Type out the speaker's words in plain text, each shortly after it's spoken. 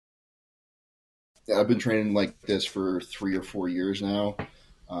I've been training like this for 3 or 4 years now.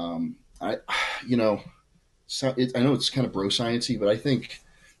 I, you know, I know it's kind of bro sciencey, but I think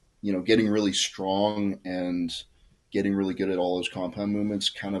getting really strong and getting really good at all those compound movements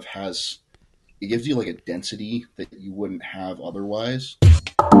kind of has it gives you like a density that you wouldn't have otherwise.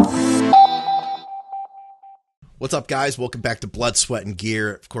 What's up, guys? Welcome back to Blood, Sweat, and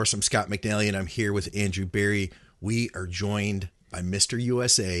Gear. Of course, I'm Scott McNally, and I'm here with Andrew Berry. We are joined by Mr.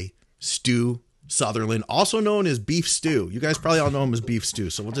 USA, Stu Sutherland, also known as Beef Stew. You guys probably all know him as Beef Stew,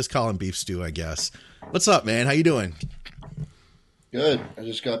 so we'll just call him Beef Stew, I guess. What's up, man? How you doing? Good. I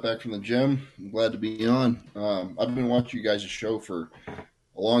just got back from the gym. I'm glad to be on. I've been watching you guys' show for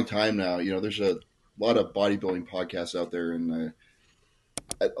a long time now. There's a lot of bodybuilding podcasts out there, and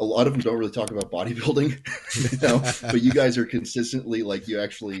a lot of them don't really talk about bodybuilding, but you guys are consistently like you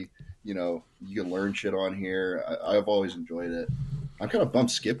actually, you can learn shit on here. I've always enjoyed it. I'm kind of bummed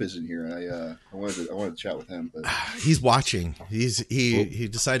Skip isn't here. I wanted to chat with him, but He's watching. He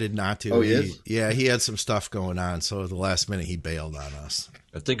decided not to. Oh, he is? Yeah, he had some stuff going on, so at the last minute he bailed on us.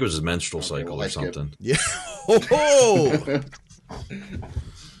 I think it was his menstrual Okay, cycle well, or something. Yeah. Oh!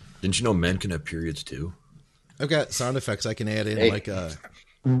 Didn't you know men can have periods too? I've got sound effects I can add in, Hey. like a.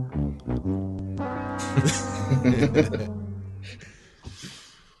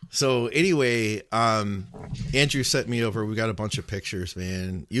 So anyway, Andrew sent me over. We got a bunch of pictures,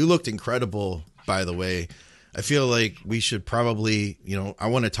 man. You looked incredible, by the way. I feel like we should probably, I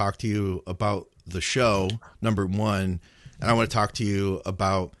want to talk to you about the show, number one. And I want to talk to you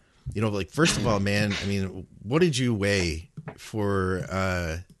about, first of all, man, I mean, what did you weigh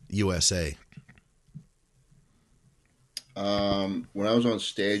for USA? When I was on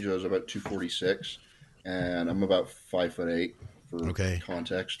stage, I was about 246, and I'm about 5'8" for Okay.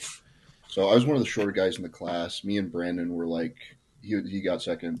 context. So I was one of the shorter guys in the class. Me and Brandon were like, he got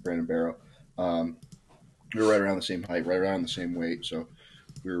second, Brandon Barrow. We were right around the same height, right around the same weight, so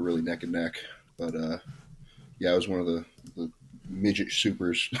we were really neck and neck. But yeah, I was one of the midget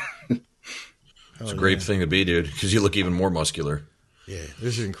supers. It's a great thing to be, dude, because you look even more muscular. Yeah,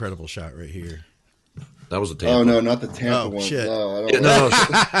 there's an incredible shot right here. That was a Tampa. Oh no, not the Tampa Oh, one. shit. No, I don't Yeah, know.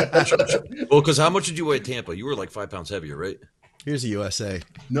 no. Well, because how much did you weigh at Tampa? You were like 5 pounds heavier, right? Here's the USA.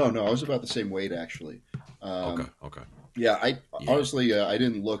 No, I was about the same weight actually. Okay. Yeah, I Yeah. honestly I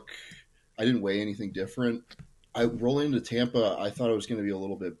didn't weigh anything different. I rolling into Tampa, I thought it was going to be a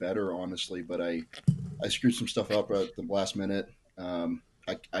little bit better, honestly, but I screwed some stuff up at the last minute.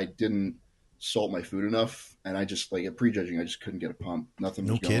 I didn't salt my food enough, and I just like at prejudging, I just couldn't get a pump. Nothing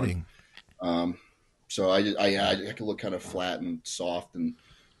No was going. kidding. So I could look kind of flat and soft and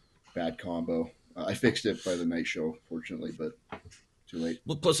bad combo. I fixed it by the night show, fortunately, but too late.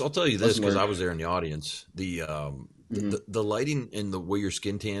 Well, plus I'll tell you this Lesson because I learned. was there in the audience. Mhm. The lighting and the way your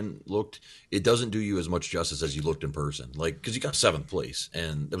skin tan looked, it doesn't do you as much justice as you looked in person. Like, because you got seventh place,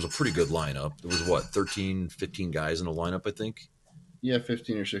 and it was a pretty good lineup. There was what 13, 15 guys in the lineup, I think. Yeah,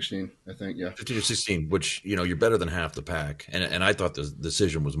 15 or 16, I think. Yeah. 15 or 16, which, you're better than half the pack. And I thought the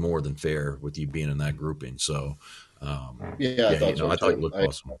decision was more than fair with you being in that grouping. So, Yeah, I thought so I thought you too. looked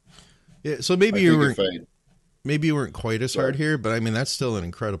awesome. Yeah, so I maybe you think were if I maybe you weren't quite as Sorry. hard here, but I mean that's still an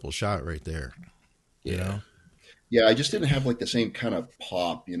incredible shot right there. You Yeah. know? Yeah, I just didn't have like the same kind of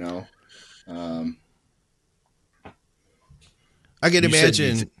pop, Um, I can You said you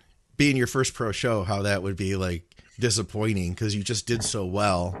imagine being your first pro show how that would be like disappointing because you just did so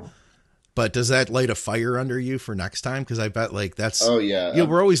well. But does that light a fire under you for next time? Because I bet like that's oh yeah,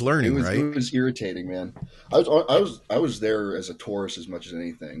 we're always it learning, was right? it was irritating, man. I was there as a tourist as much as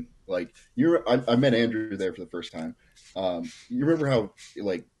anything. Like I met Andrew there for the first time. You remember how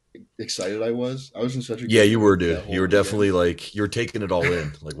like excited I was? I was in such a Yeah, good you were, mood dude. that You whole were weekend. definitely like, you were taking it all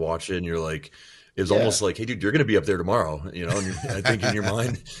in, like watching. You're like, it was Yeah. almost like, hey, dude, you're going to be up there tomorrow, And I think in your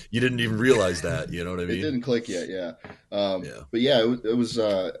mind, you didn't even realize that. You know what I It mean? didn't click yet, yeah. Yeah. But yeah, it was.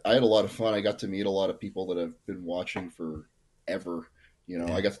 I had a lot of fun. I got to meet a lot of people that I've been watching forever.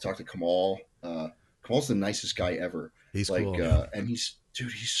 Yeah. I got to talk to Kamal. Kamal's the nicest guy ever. He's Like, cool. and he's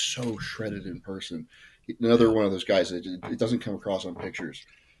so shredded in person. Another one of those guys that it doesn't come across on pictures.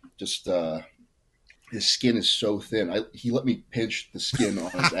 Just his skin is so thin. He let me pinch the skin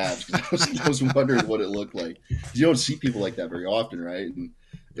on his abs because I was wondering what it looked like. You don't see people like that very often, right? And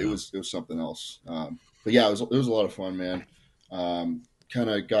it was something else. But yeah, it was a lot of fun, man. Kind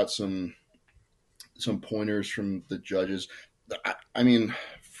of got some pointers from the judges. I mean,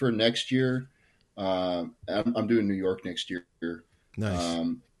 for next year, I'm doing New York next year. Nice.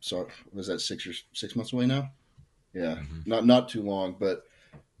 So was that 6 months away now? Yeah, Mhm. not too long, but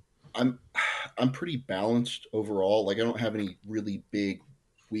I'm pretty balanced overall. Like I don't have any really big,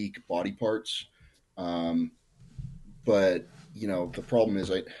 weak body parts. Um, but the problem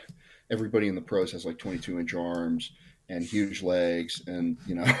is everybody in the pros has like 22-inch arms and huge legs, and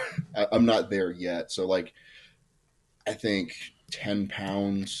I'm not there yet. So like I think 10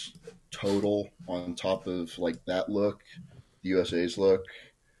 pounds total on top of like that look, the USA's look,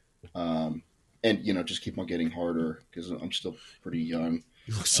 um, and just keep on getting harder because I'm still pretty young.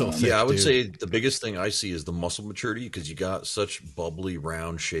 You look so Yeah, I thick, would dude. say the biggest thing I see is the muscle maturity because you got such bubbly,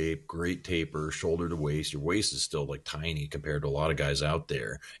 round shape, great taper, shoulder to waist. Your waist is still like tiny compared to a lot of guys out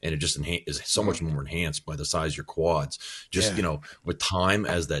there, and it just is so much more enhanced by the size of your quads. Just Yeah. with time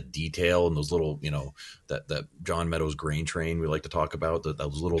as that detail and those little, that John Meadows grain train we like to talk about, that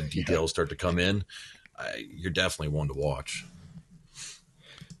those little Yeah, details start to come in. You're definitely one to watch.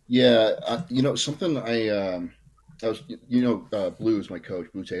 yeah. Something I was Blue is my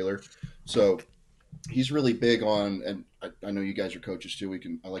coach, Blue Taylor. So he's really big on, and I know you guys are coaches too.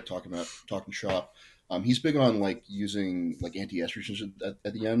 I like talking shop. He's big on like using like anti-estrogens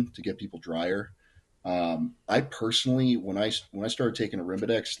at the end to get people drier. I personally, when I started taking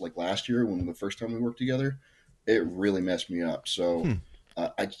Arimidex like last year, when the first time we worked together, it really messed me up. So Hmm.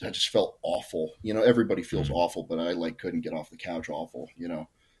 I just felt awful. Everybody feels Mm-hmm. awful, but I like couldn't get off the couch awful.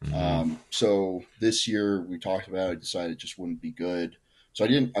 Mm-hmm. So this year we talked about it, I decided it just wouldn't be good. So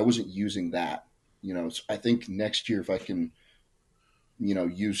I wasn't using that. So I think next year if I can,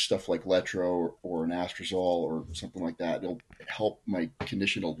 use stuff like Letro or an Astrazole or something like that, it'll help my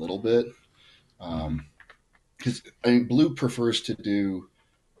condition a little bit. Because Blue prefers to do,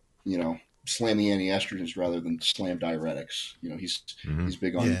 slam the anti-estrogens rather than slam diuretics. Mm-hmm. He's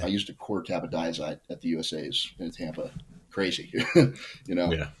big on. Yeah. I used a quarter tab of diazide at the USA's in Tampa. Crazy,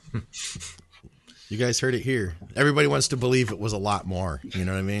 Yeah. You guys heard it here. Everybody wants to believe it was a lot more. You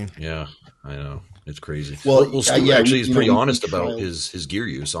know what I mean? Yeah, I know. It's crazy. Well, Stu yeah, actually is pretty honest about trialed. his gear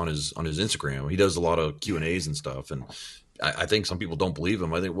use on his Instagram. He does a lot of Q&As and stuff, and I think some people don't believe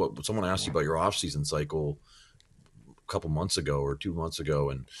him. I think what someone asked you about your off season cycle a couple months ago or 2 months ago,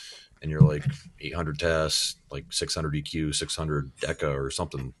 and you're like 800 tests, like 600 EQ, 600 DECA, or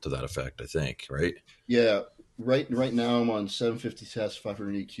something to that effect. I think, right? Yeah, right now I'm on 750 tests,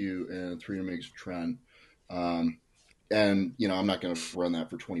 500 EQ, and 300 megs of Tren. Um, and I'm not going to run that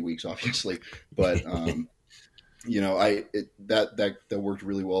for 20 weeks, obviously, but that worked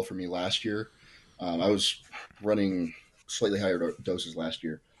really well for me last year. I was running slightly higher doses last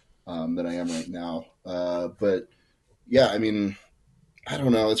year than I am right now. But yeah, I mean, I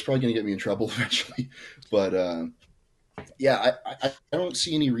don't know. It's probably going to get me in trouble eventually. But yeah, I don't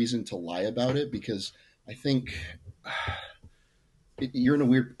see any reason to lie about it because I think I'm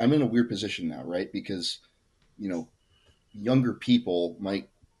in a weird position now, right? Because you know, younger people might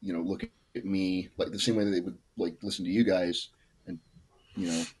look at me like the same way that they would like listen to you guys, and you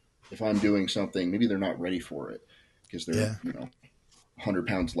know, if I'm doing something, maybe they're not ready for it because they're Yeah. 100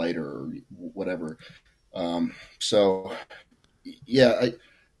 pounds lighter or whatever. So yeah,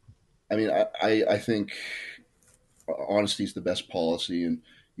 I mean, I think honesty is the best policy, and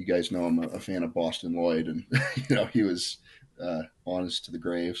you guys know I'm a fan of Boston Lloyd, and he was honest to the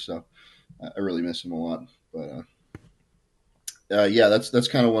grave, so I really miss him a lot. But yeah, that's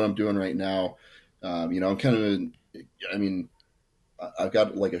kind of what I'm doing right now. I'm kind of, I mean, I've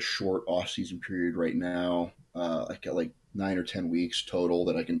got like a short off season period right now. I got like 9 or 10 weeks total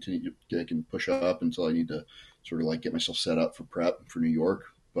that I can push up until I need to sort of like get myself set up for prep for New York.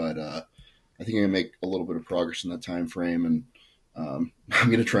 But I think I'm gonna make a little bit of progress in that time frame, and I'm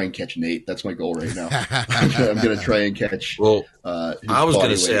gonna try and catch Nate. That's my goal right now. I'm gonna try and catch Well, his I was going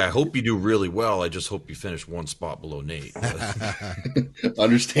body to say, weight. I hope you do really well. I just hope you finish one spot below Nate.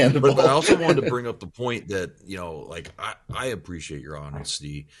 Understandable. But I also wanted to bring up the point that, like I appreciate your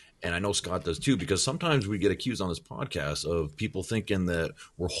honesty, and I know Scott does too, because sometimes we get accused on this podcast of people thinking that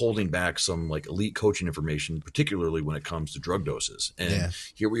we're holding back some like elite coaching information, particularly when it comes to drug doses. And Yeah.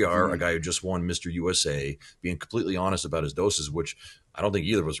 here we are, a guy who just won Mr. USA, being completely honest about his doses, which I don't think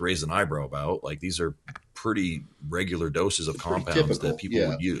either of us raised an eyebrow about. Like these are pretty regular doses of Pretty compounds typical, that people yeah.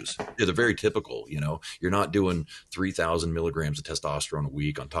 would use. Yeah, they're very typical. You're not doing 3,000 milligrams of testosterone a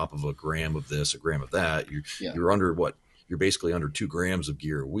week on top of a gram of this, a gram of that. Yeah. You're under what? You're basically under 2 grams of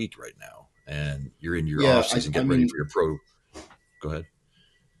gear a week right now, and you're in your Yeah, off season, I getting ready mean, for your pro. Go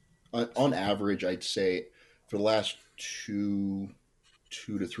ahead. on average, I'd say for the last 2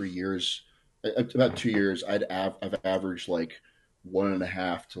 to 3 years, about 2 years, I've averaged like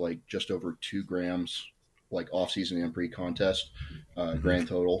 1.5 to like just over 2 grams, like off season and pre contest, Mm-hmm. grand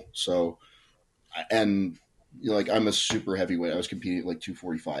total. So, and like I'm a super heavyweight. I was competing at like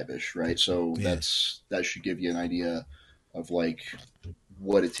 245 ish, right? So Yeah. that should give you an idea of like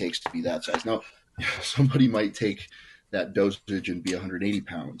what it takes to be that size. Now, somebody might take that dosage and be 180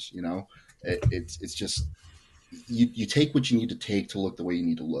 pounds. It's just you take what you need to take to look the way you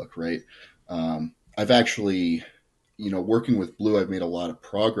need to look, right? I've actually, working with Blue, I've made a lot of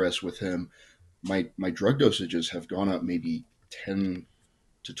progress with him. My drug dosages have gone up maybe 10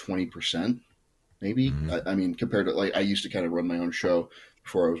 to 20%, maybe. Mm-hmm. I mean, compared to like I used to kind of run my own show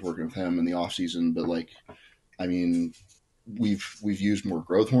before I was working with him in the off season, but like, I mean, we've used more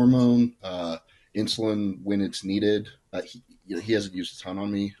growth hormone, insulin when it's needed. He hasn't used a ton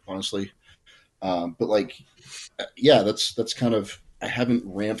on me, honestly, but like, yeah, that's kind of I haven't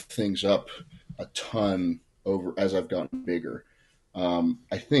ramped things up a ton over as I've gotten bigger.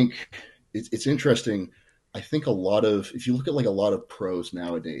 I think it's interesting. I think a lot of if you look at like a lot of pros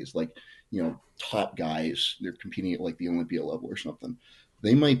nowadays, like top guys, they're competing at like the Olympia level or something.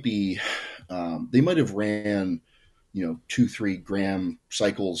 They might be, they might have ran 2-3 gram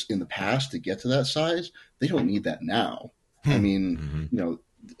cycles in the past to get to that size. They don't need that now. I mean, Mm-hmm.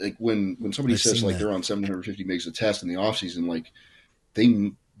 like when somebody I've says seen like that. they're on 750 megs a test in the off season, like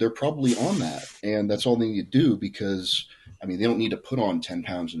they're probably on that, and that's all they need to do because I mean they don't need to put on 10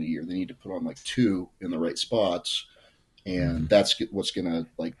 pounds in a year. They need to put on like two in the right spots, Mm-hmm. and that's what's gonna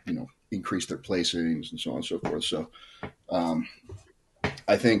like increase their placings and so on and so forth. So um,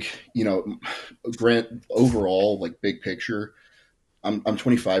 I think Grant overall like big picture. I'm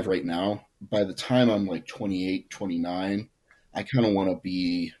 25 right now. By the time I'm like 28, 29, I kind of want to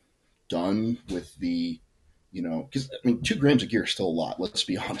be done with because I mean 2 grams of gear is still a lot. Let's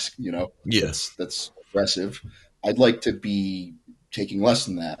be honest. Yeah. That's aggressive. I'd like to be taking less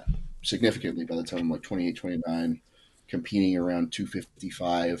than that significantly by the time I'm like 28, 29, competing around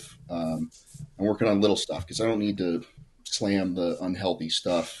 255. I'm working on little stuff because I don't need to slam the unhealthy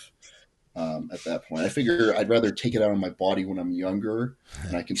stuff at that point. I figure I'd rather take it out on my body when I'm younger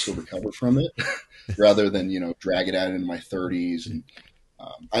and I can still recover from it rather than drag it out into my 30s. And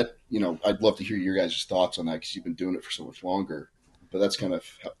I'd love to hear your guys' thoughts on that because you've been doing it for so much longer. But that's kind of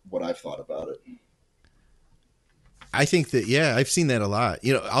what I've thought about it. I think that, yeah, I've seen that a lot.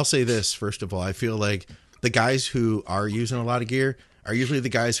 I'll say this, first of all, I feel like the guys who are using a lot of gear are usually the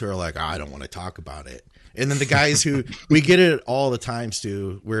guys who are like, I don't want to talk about it. And then the guys who we get it all the time,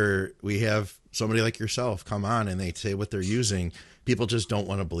 Stu, where we have somebody like yourself come on and they say what they're using. People just don't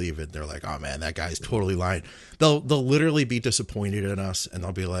want to believe it. They're like, oh man, that guy's totally lying. They'll literally be disappointed in us and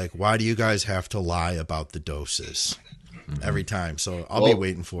they'll be like, why do you guys have to lie about the doses every time? So I'll be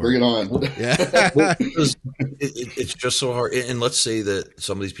waiting for bring it. it on. Yeah. Because it's just so hard. And let's say that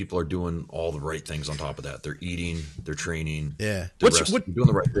some of these people are doing all the right things on top of that. They're eating, they're training, Yeah. they're resting, doing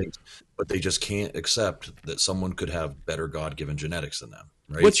the right things, but they just can't accept that someone could have better God-given genetics than them.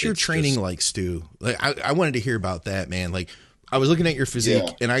 Right? What's your It's training just, like, Stu? Like, I wanted to hear about that, man. Like, I was looking at your physique,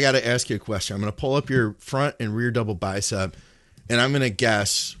 Yeah. and I got to ask you a question. I'm going to pull up your front and rear double bicep, and I'm going to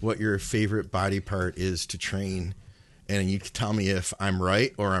guess what your favorite body part is to train, and you can tell me if I'm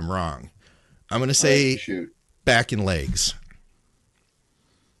right or I'm wrong. I'm going to say Shoot. back and legs.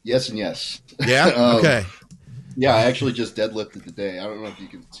 Yes and yes. Yeah? Okay. Yeah, I actually just deadlifted today. I don't know if you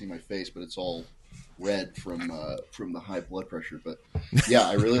can see my face, but it's all red from the high blood pressure. But yeah,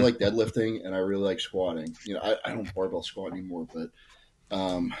 I really like deadlifting and I really like squatting. I don't barbell squat anymore, but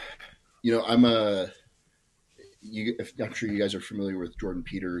I'm I'm sure you guys are familiar with Jordan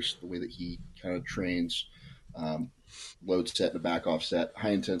Peters, the way that he kind of trains, load set and a back off set,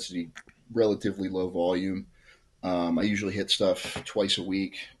 high intensity, relatively low volume. I usually hit stuff twice a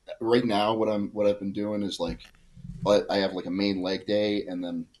week. Right now, what I've been doing is like I have like a main leg day, and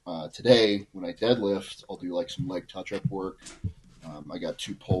then today when I deadlift, I'll do like some leg touch up work. I got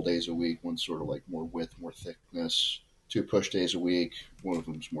 2 pull days a week. One's sort of like more width, more thickness. 2 push days a week. One of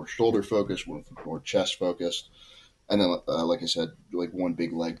them's more shoulder focused. One of them's more chest focused. And then, like I said, like one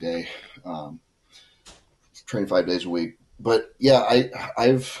big leg day. Train 5 days a week. But yeah,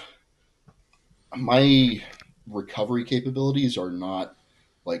 I've my recovery capabilities are not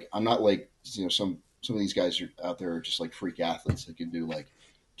like I'm not like some of these guys are out there are just like freak athletes that can do like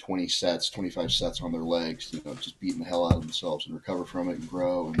 20 sets, 25 sets on their legs, just beating the hell out of themselves and recover from it and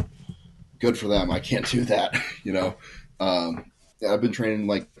grow. And good for them. I can't do that. I've been training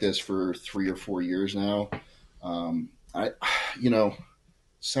like this for 3 or 4 years now. I, I know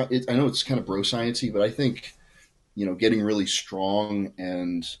it's kind of bro sciencey, but I think getting really strong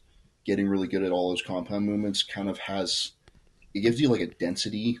and getting really good at all those compound movements kind of it gives you like a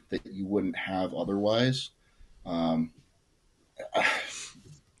density that you wouldn't have otherwise. Um,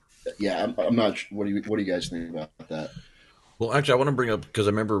 yeah, I'm not. What do you guys think about that? Well, actually, I want to bring up because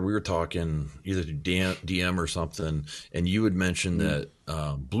I remember we were talking either through DM or something, and you had mentioned Mm.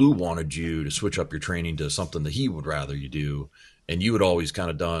 that Blue wanted you to switch up your training to something that he would rather you do, and you had always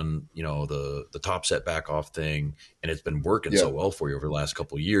kind of done, the top set back off thing, and it's been working Yeah. so well for you over the last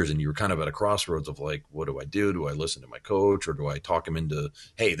couple of years, and you were kind of at a crossroads of like, what do I do? Do I listen to my coach, or do I talk him into,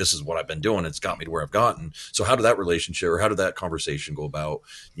 hey, this is what I've been doing. It's got me to where I've gotten. So how did that relationship, or how did that conversation go about?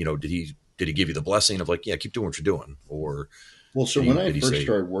 Did he give you the blessing of like, yeah, keep doing what you're doing, or Well, so did when he I did he first say,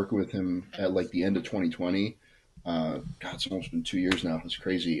 started working with him at like the end of 2020, God, it's almost been 2 years now. It's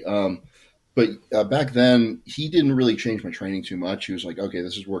crazy. But back then, he didn't really change my training too much. He was like, okay,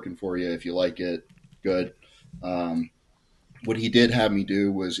 this is working for you. If you like it, good. Um, what he did have me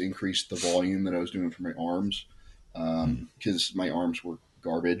do was increase the volume that I was doing for my arms because my arms were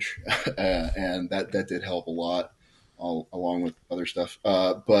garbage, and that did help a lot, along with other stuff.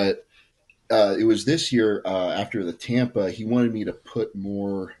 But it was this year after the Tampa. He wanted me to put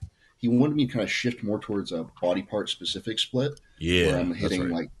more. He wanted me to kind of shift more towards a body part specific split, where yeah, I'm that's hitting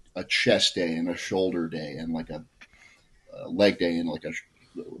right. like a chest day and a shoulder day and like a leg day and like a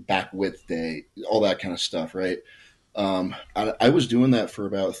back width day, all that kind of stuff, right? I was doing that for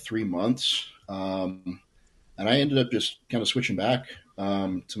about 3 months, and I ended up just kind of switching back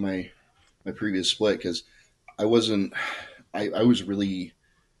to my previous split because I wasn't. I was really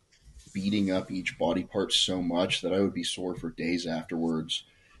beating up each body part so much that I would be sore for days afterwards.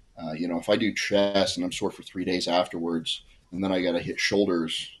 If I do chest and I'm sore for 3 days afterwards, and then I got to hit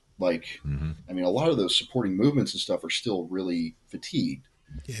shoulders, like, Hmm. I mean, a lot of those supporting movements and stuff are still really fatigued.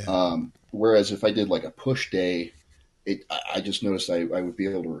 Yeah. Whereas if I did like a push day, I just noticed I would be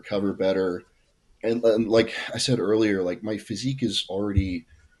able to recover better. And like I said earlier, like my physique is already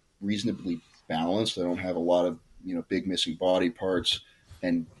reasonably balanced. I don't have a lot of big missing body parts,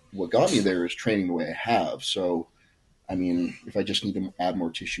 and what got me there is training the way I have. So I mean, if I just need to add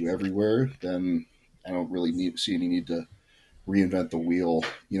more tissue everywhere, then I don't really see any need to reinvent the wheel.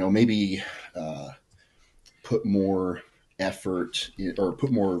 Maybe uh, put more effort or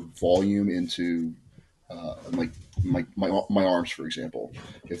put more volume into like my arms, for example.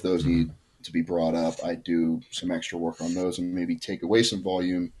 If those Hmm. need to be brought up, I do some extra work on those and maybe take away some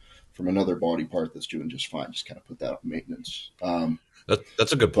volume from another body part that's doing just fine. Just kind of put that on maintenance.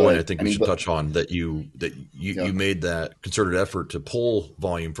 That's a good point. I But think I we mean, should but touch on that. You yeah, made that concerted effort to pull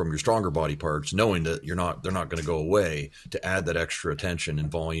volume from your stronger body parts, knowing that they're not going to go away, to add that extra attention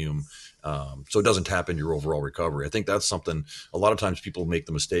and volume, so it doesn't tap into your overall recovery. I think that's something a lot of times people make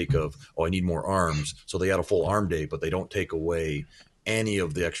the mistake of. Oh, I need more arms, so they add a full arm day, but they don't take away any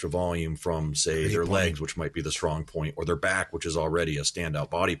of the extra volume from, say, Great their point. legs, which might be the strong point, or their back, which is already a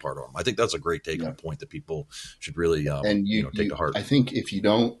standout body part on them. I think that's a great take yeah. home point that people should really And take to heart. I think if you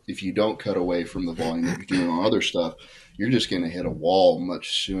don't cut away from the volume that you're doing on other stuff, you're just going to hit a wall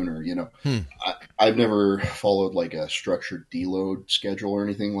much sooner. Hmm. I've never followed like a structured deload schedule or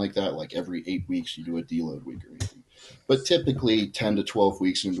anything like that. Like every 8 weeks you do a deload week or anything. But typically 10 to 12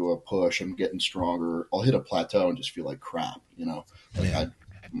 weeks into a push, I'm getting stronger. I'll hit a plateau and just feel like crap. Like Yeah.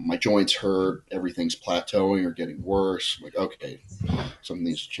 my joints hurt, everything's plateauing or getting worse. I'm like, okay, something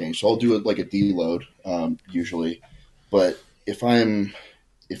needs to change. So I'll do it like a deload usually. But if I'm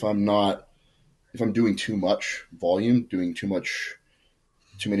not if I'm doing too much volume, doing too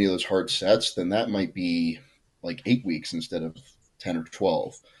many of those hard sets, then that might be like 8 weeks instead of 10 or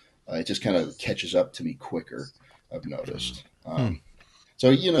 12. It just kind of catches up to me quicker. I've noticed. Hmm.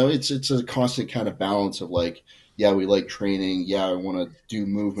 So it's a constant kind of balance of like, yeah, we like training. Yeah, I want to do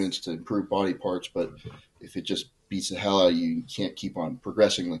movements to improve body parts, but if it just beats the hell out of you, you can't keep on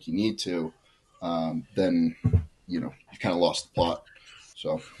progressing like you need to. Then you've kind of lost the plot.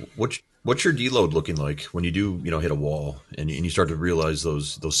 So What's your deload looking like when you do hit a wall, and you start to realize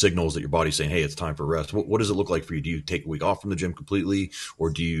those signals that your body's saying, hey, it's time for rest? What does it look like for you? Do you take a week off from the gym completely,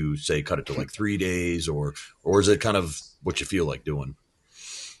 or do you say cut it to like 3 days, or is it kind of what you feel like doing?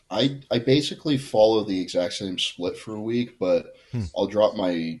 I basically follow the exact same split for a week, but Hmm. I'll drop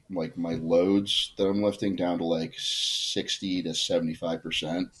my loads that I'm lifting down to like 60 to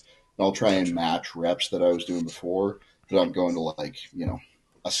 75%. And I'll try and Gotcha. match reps that I was doing before, but I'm going to like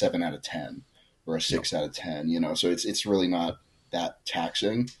a 7 out of 10 or a Yep. 6 out of 10. So it's really not that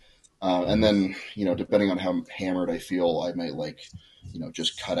taxing. And Hmm. then depending on how hammered I feel, I might like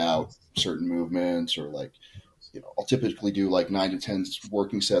just cut out certain movements or like I'll typically do like 9 to 10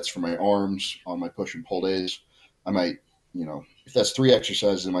 working sets for my arms on my push and pull days. I might, if that's 3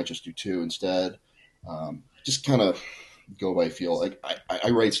 exercises, I might just do two instead. Just kind of go by feel. Like I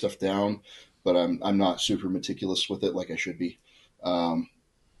write stuff down, but I'm not super meticulous with it like I should be.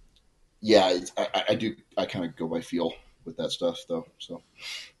 Yeah, I do. I kind of go by feel. with that stuff though. So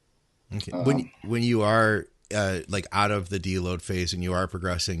Okay. When you are like out of the deload phase and you are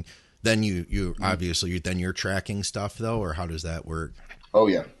progressing, then you obviously then you're tracking stuff though, or how does that work? oh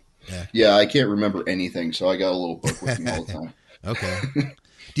yeah, Yeah. yeah. I can't remember anything, so I got a little book with me all the time. Okay.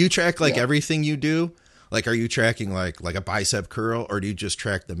 Do you track like Yeah. everything you do? Like, are you tracking like a bicep curl, or do you just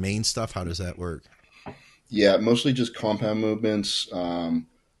track the main stuff? How does that work? Yeah, mostly just compound movements.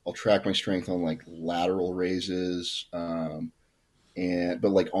 I'll track my strength on like lateral raises, and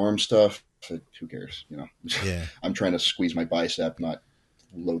but like arm stuff, who cares? You know, Yeah. I'm trying to squeeze my bicep, not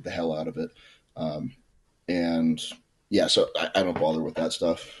load the hell out of it. Um, and yeah, so I don't bother with that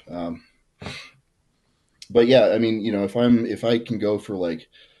stuff. But yeah, I mean, you know, if I can go for like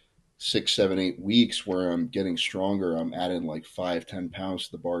 6, 7, 8 weeks where I'm getting stronger, I'm adding like 5, 10 pounds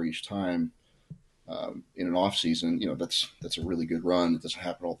to the bar each time. In an off season, you know, that's a really good run. It doesn't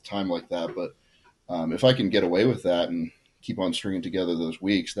happen all the time like that, but if I can get away with that and keep on stringing together those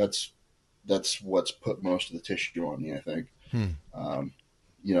weeks, that's what's put most of the tissue on me, I think. Hmm.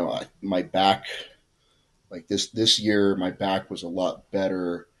 You know, my back, like this year, my back was a lot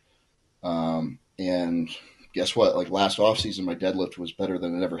better. And guess what? Like last off season, my deadlift was better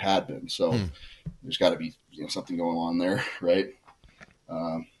than it ever had been. So Hmm. there's got to be, you know, something going on there, right?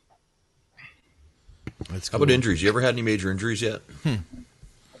 Um, That's How cool. about injuries? You ever had any major injuries yet?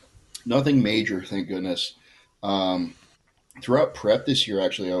 Nothing major, thank goodness. Um, Throughout prep this year,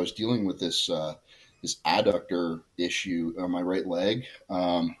 actually, I was dealing with this adductor issue on my right leg.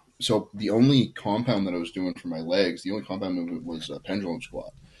 So the only compound that I was doing for my legs, the only compound movement was a pendulum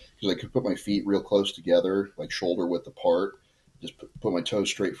squat, because I could put my feet real close together, like shoulder width apart, just put my toes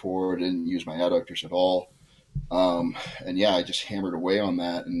straight forward, didn't use my adductors at all. And yeah, I just hammered away on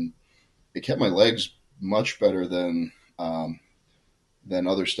that, and it kept my legs much better than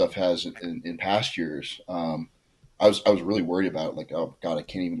other stuff has in past years. I was really worried about it, like, oh god, I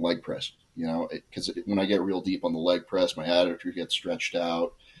can't even leg press, you know, because when I get real deep on the leg press, my adductor gets stretched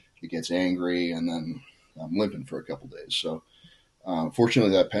out, it gets angry, and then I'm limping for a couple days. So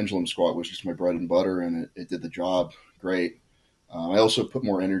fortunately, that pendulum squat was just my bread and butter, and it did the job great. I also put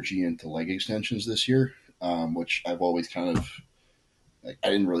more energy into leg extensions this year, which I've always kind of, like, I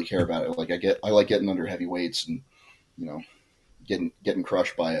didn't really care about it. Like I like getting under heavy weights and, you know, getting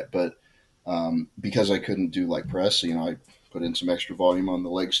crushed by it. But because I couldn't do like press, you know, I put in some extra volume on the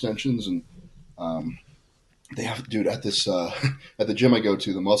leg extensions, and they have, dude, at this at the gym I go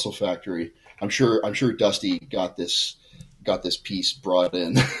to, the Muscle Factory. I'm sure Dusty got this piece brought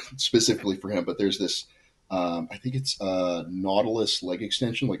in specifically for him. But there's this, I think it's a Nautilus leg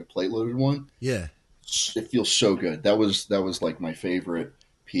extension, like a plate loaded one. Yeah. It feels so good. That was like my favorite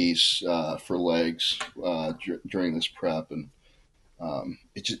piece for legs during this prep, and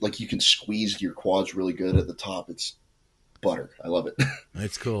it's just like you can squeeze your quads really good at the top. It's butter. I love it.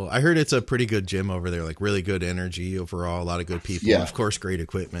 That's cool. I heard it's a pretty good gym over there, like really good energy overall, a lot of good people, Yeah. and of course, great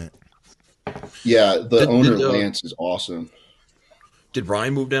equipment. Yeah, the Did- owner did, uh, Lance is awesome. Did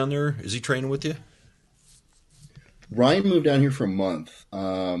Ryan move down there? Is he training with you? Ryan moved down here for a month,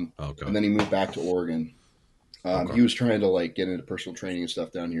 Okay. and then he moved back to Oregon. Okay. He was trying to like get into personal training and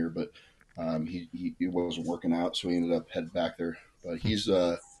stuff down here, but he wasn't working out, so he ended up heading back there. But he's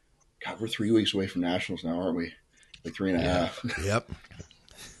God, we're 3 weeks away from nationals now, aren't we? Like three and a Yeah. half. Yep.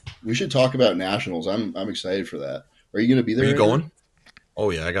 We should talk about nationals. I'm excited for that. Are you going to be there? Are you Andrew? going? Oh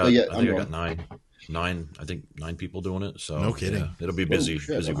yeah, I got. Oh, yeah, I I'm think I got going. nine. I think 9 people doing it. So No kidding. yeah, it'll be busy,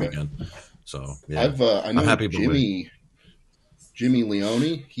 shit, busy okay. weekend. So yeah, I know I'm happy. But Jimmy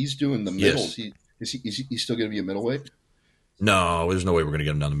Leone. He's doing the middles. Yes. He's still going to be a middleweight? No, there's no way we're going to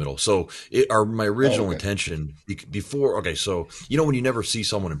get him down the middle. So my original okay. intention before. Okay, so you know when you never see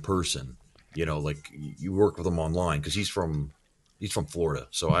someone in person, you know, like you work with them online because he's from Florida,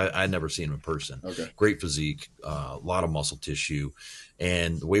 so I never seen him in person. Okay. Great physique, a lot of muscle tissue,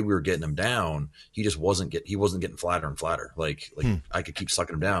 and the way we were getting him down, he wasn't getting flatter and flatter. Like I could keep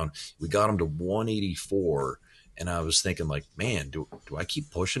sucking him down. We got him to 184. And I was thinking, like, man, do I keep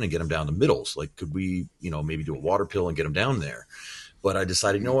pushing and get him down the middles? Like, could we, you know, maybe do a water pill and get him down there? But I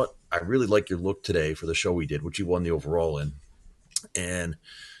decided, you know what? I really like your look today for the show we did, which you won the overall in. And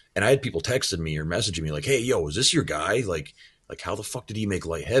I had people texting me or messaging me like, hey, yo, is this your guy? Like how the fuck did he make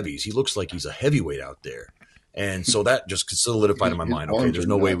light heavies? He looks like he's a heavyweight out there. And so that just solidified in my mind. Okay, there's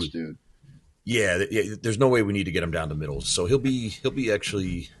no way we, dude. yeah, there's no way we need to get him down the middles. So he'll be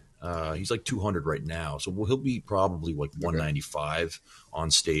actually. He's like 200 right now, so he'll be probably like 195 on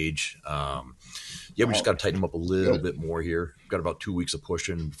stage. Yeah, we just got to tighten him up a little bit more here. Got about 2 weeks of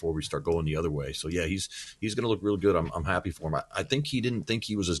pushing before we start going the other way. So yeah, he's going to look real good. I'm happy for him. I think he didn't think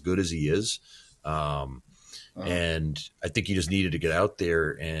he was as good as he is. Uh, and I think he just needed to get out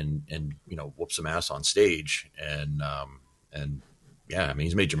there and whoop some ass on stage, and yeah, I mean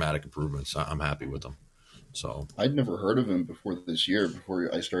he's made dramatic improvements. I'm happy with him. So I'd never heard of him before this year.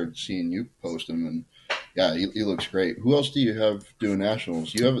 Before I started seeing you post him, and yeah, he looks great. Who else do you have doing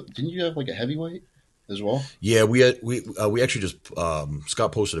nationals? Didn't you have like a heavyweight as well? yeah, we actually just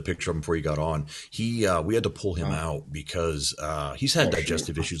Scott posted a picture of him before he got on. He we had to pull him out because he's had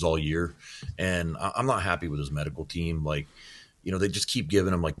digestive issues all year, and I'm not happy with his medical team. Like, they just keep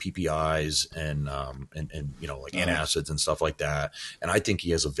giving him like PPIs and like antacids and stuff like that. And I think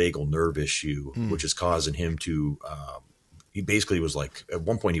he has a vagal nerve issue, which is causing him to. He basically was like, at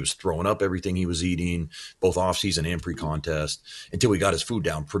one point he was throwing up everything he was eating, both off season and pre-contest, until he got his food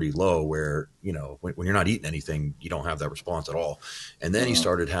down pretty low where, when you're not eating anything, you don't have that response at all. And then he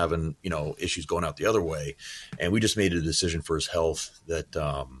started having, issues going out the other way. And we just made a decision for his health that,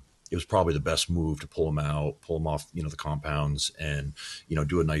 it was probably the best move to pull him off, the compounds and,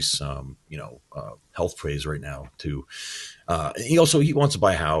 do a nice, health praise right now too. He wants to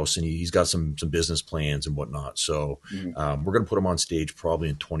buy a house and he's got some business plans and whatnot. So we're going to put him on stage probably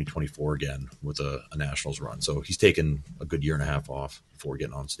in 2024 again with a nationals run. So he's taken a good year and a half off before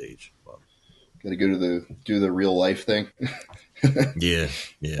getting on stage. Got to go to do the real life thing. Yeah.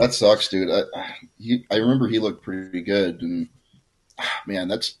 That sucks, dude. I remember he looked pretty good, and man,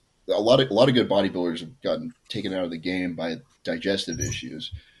 that's a lot of good bodybuilders have gotten taken out of the game by digestive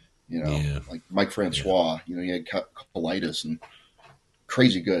issues. Like Mike Francois. He had colitis and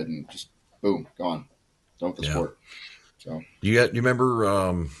crazy good, and just boom, gone. Done with the sport. So you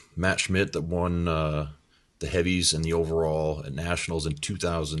remember Matt Schmidt that won the heavies and the overall at nationals in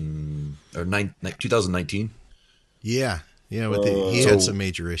 2019? Yeah. He had some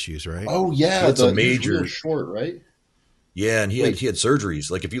major issues, right? Oh yeah, it's a major real short, right? Yeah, and he had surgeries.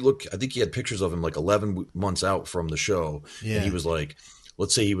 Like if you look, I think he had pictures of him like 11 months out from the show, and he was like,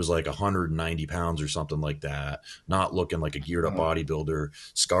 let's say he was like 190 pounds or something like that, not looking like a geared up bodybuilder,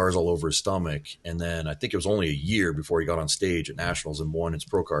 scars all over his stomach. And then I think it was only a year before he got on stage at nationals and won his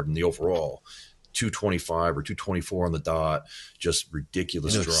pro card in the overall. 225 or 224 on the dot, just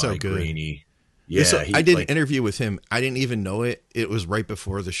ridiculous, dry, so grainy. Yeah, so I did an interview with him. I didn't even know it. It was right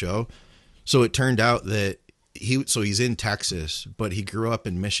before the show. So it turned out that he's in Texas, but he grew up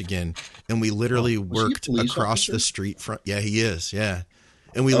in Michigan, and we literally worked across the street from. Yeah, he is. Yeah,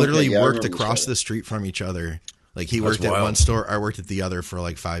 and we literally worked across the street from each other. Like he worked at one store, I worked at the other for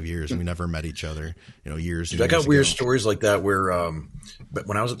like 5 years, and we never met each other. Years. Dude, I got weird stories like that where, but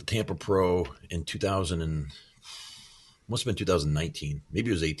when I was at the Tampa Pro in 2000 and must have been 2019, maybe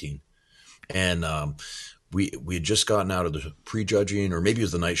it was 18, and we had just gotten out of the prejudging, or maybe it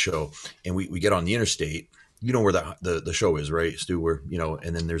was the night show, and we get on the interstate. You know where the show is, right, Stu? Where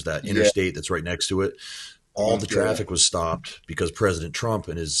and then there's that interstate that's right next to it. All the traffic was stopped because President Trump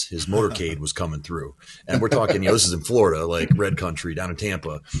and his motorcade was coming through. And we're talking, this is in Florida, like red country down in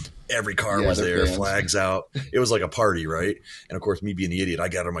Tampa. Every car was there, flags out. It was like a party, right? And of course, me being the idiot, I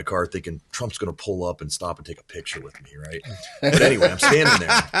got out of my car thinking Trump's going to pull up and stop and take a picture with me, right? But anyway, I'm standing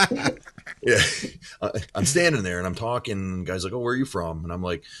there. Yeah, I'm standing there and I'm talking. Guy's like, "Oh, where are you from?" And I'm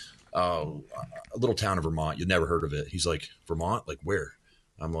like, a little town in Vermont. You'd never heard of it. He's like, "Vermont? Like where?"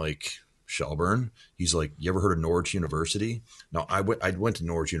 I'm like, "Shelburne." He's like, "You ever heard of Norwich University?" No, I went to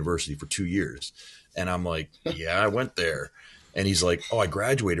Norwich University for 2 years. And I'm like, "Yeah, I went there." And he's like, "Oh, I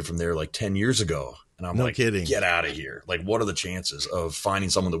graduated from there like 10 years ago." And I'm like, kidding. Get out of here. Like, what are the chances of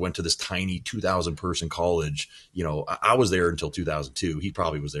finding someone that went to this tiny 2,000 person college? I was there until 2002. He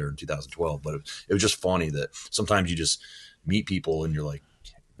probably was there in 2012, but it was just funny that sometimes you just meet people and you're like,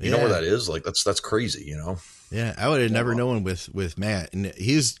 you know where that is? Like, that's crazy, Yeah, I would have never known with Matt, and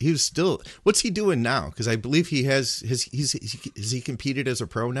he's still. What's he doing now? Because I believe he has has he competed as a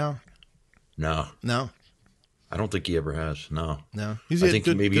pro now? No, I don't think he ever has. No. I think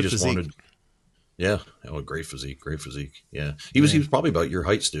maybe he just physique. Wanted. Yeah, great physique. Yeah, he was probably about your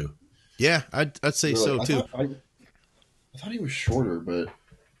height, Stu. Yeah, I'd say so too. I thought he was shorter, but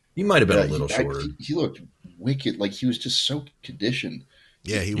he might have been a little shorter. He looked wicked. Like he was just so conditioned.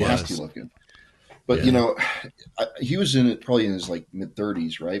 Yeah, he was nasty looking. But he was probably in his like mid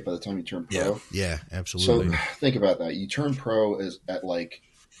 30s, right? By the time he turned pro. Yeah, absolutely. So think about that. You turn pro at like,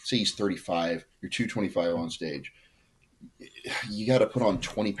 say he's 35. You're 225 on stage. You got to put on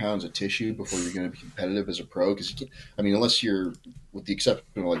 20 pounds of tissue before you're going to be competitive as a pro. Because unless you're, with the exception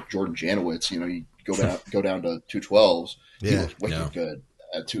of like Jordan Janowitz, you go down to 212s. He looked wicked good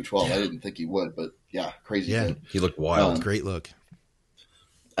at 212. I didn't think he would, but crazy good. He looked wild. Great look.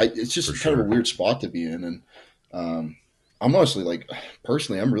 It's just kind of a weird spot to be in, and I'm honestly, like,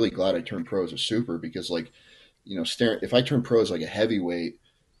 personally, I'm really glad I turned pro as a super, because like staring. If I turn pro as like a heavyweight,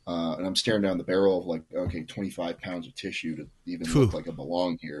 and I'm staring down the barrel of like, okay, 25 pounds of tissue to even Phew. look like I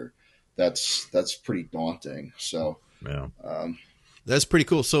belong here, that's pretty daunting. So, Yeah. That's pretty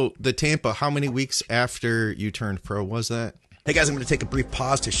cool. So the Tampa, how many weeks after you turned pro was that? Hey guys, I'm going to take a brief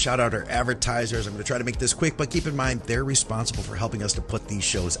pause to shout out our advertisers. I'm going to try to make this quick, but keep in mind they're responsible for helping us to put these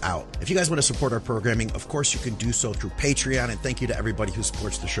shows out. If you guys want to support our programming, of course you can do so through Patreon, and thank you to everybody who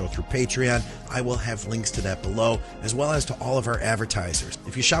supports the show through Patreon. I will have links to that below, as well as to all of our advertisers.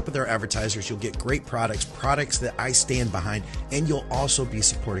 If you shop with our advertisers, you'll get great products that I stand behind, and you'll also be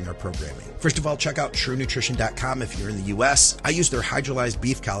supporting our programming. First of all, check out TrueNutrition.com if you're in the US. I use their hydrolyzed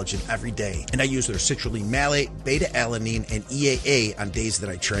beef collagen every day, and I use their citrulline malate, beta-alanine, and EAA on days that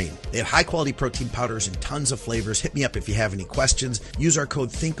I train. They have high-quality protein powders and tons of flavors. Hit me up if you have any questions. Use our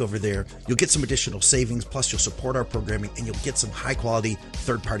code THINK over there. You'll get some additional savings, plus you'll support our programming, and you'll get some high-quality,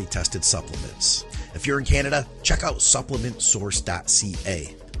 third-party tested supplements. If you're in Canada, check out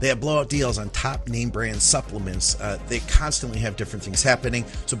supplementsource.ca. They have blowout deals on top name brand supplements. They constantly have different things happening,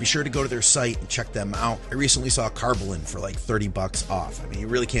 so be sure to go to their site and check them out. I recently saw Carbolin for like $30 off. I mean, you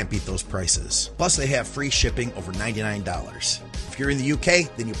really can't beat those prices. Plus, they have free shipping over $99. If you're in the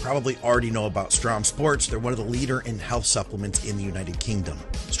UK, then you probably already know about Strom Sports. They're one of the leader in health supplements in the United Kingdom.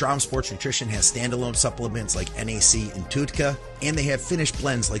 Strom Sports Nutrition has standalone supplements like NAC and Tutka, and they have finished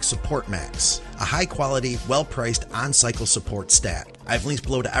blends like Support Max, a high-quality, well-priced on-cycle support stat. I have links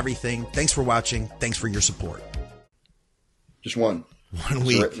below to everything. Thanks for watching. Thanks for your support. just one. 1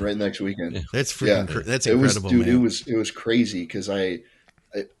 week. Right next weekend. That's freaking. That's It was, incredible, dude. man. It was crazy because I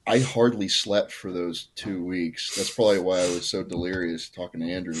hardly slept for those 2 weeks. That's probably why I was so delirious talking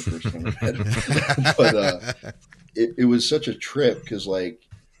to Andrew the first time I met him. But it was such a trip because, like,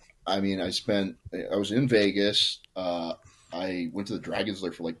 I mean, I was in Vegas. I went to the Dragon's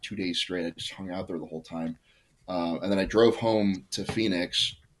Lair for like 2 days straight. I just hung out there the whole time. And then I drove home to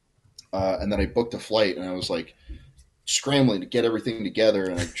Phoenix. And then I booked a flight, and I was like scrambling to get everything together.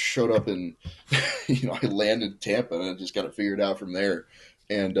 And I showed up and, I landed in Tampa, and I just got it figured out from there.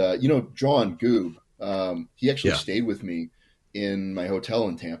 And, John Goob, he actually stayed with me in my hotel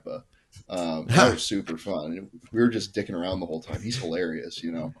in Tampa. That was super fun. We were just dicking around the whole time. He's hilarious,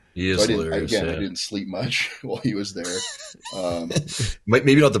 He is hilarious. I didn't sleep much while he was there.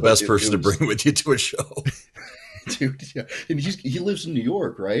 Maybe not the best person to bring with you to a show. Dude, yeah. And he lives in New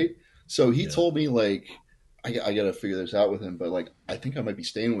York, right? So he told me, like, I got to figure this out with him, but, like, I think I might be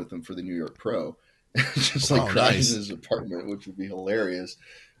staying with him for the New York Pro. Just crashing nice. in his apartment, which would be hilarious.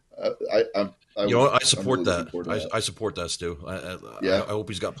 I support really that. I support that, Stu. Yeah. I hope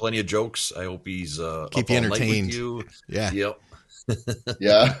he's got plenty of jokes. I hope he's Keep up you all night entertained. with you. Yeah. Yep.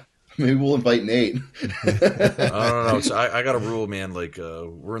 Yeah. Maybe we'll invite Nate. I don't know. So I got a rule, man. Like,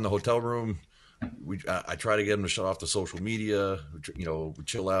 we're in the hotel room. I try to get him to shut off the social media. We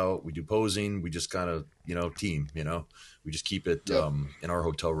chill out. We do posing. We just kind of, team. We just keep it in our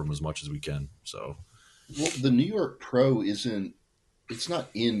hotel room as much as we can. So, well, the New York Pro isn't. It's not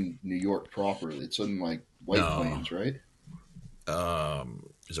in New York proper. It's in like White Plains, right?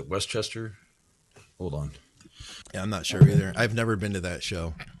 Is it Westchester? Hold on. Yeah, I'm not sure either. I've never been to that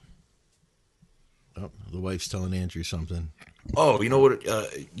show. Oh, the wife's telling Andrew something. Oh, you know what?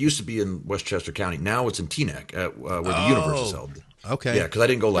 It used to be in Westchester County. Now it's in Teaneck, where the Universe is held. Okay. Yeah, because I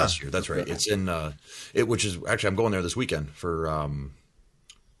didn't go last year. That's right. It's in which is actually I'm going there this weekend for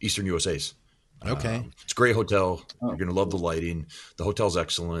Eastern USA's. Okay. It's a great hotel. You're gonna love the lighting. The hotel's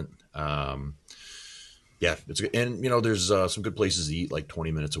excellent. It's and there's some good places to eat like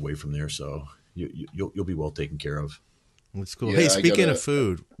 20 minutes away from there, so you'll be well taken care of. That's cool. Yeah, Hey, speaking of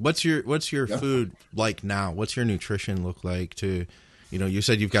food, what's your food like now? What's your nutrition look like? You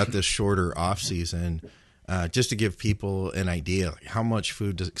said you've got this shorter off season. Just to give people an idea, like how much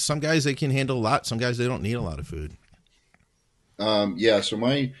food does some guys they can handle a lot, some guys they don't need a lot of food. So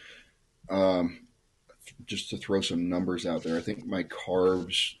my just to throw some numbers out there, I think my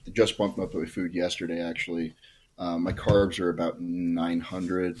carbs just bumped up my food yesterday. Actually, my carbs are about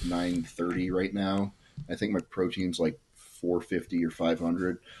 900, 930 right now. I think my protein's like 450 or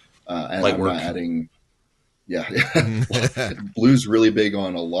 500, and I'm not adding. Yeah, Blue's really big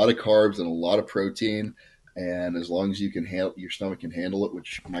on a lot of carbs and a lot of protein, and as long as you can handle, your stomach can handle it,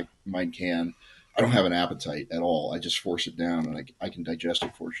 which mine can. I don't have an appetite at all. I just force it down, and I can digest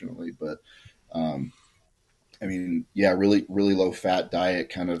it, fortunately. But really, really low fat diet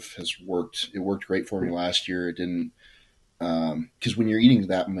kind of has worked. It worked great for me last year. It didn't. Because when you're eating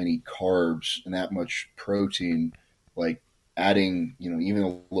that many carbs and that much protein, like adding, even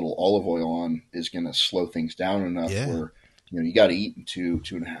a little olive oil on is going to slow things down enough where you got to eat in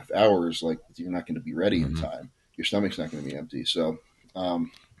 2.5 hours. Like you're not going to be ready in time. Your stomach's not going to be empty. So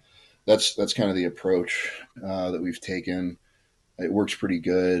that's kind of the approach that we've taken. It works pretty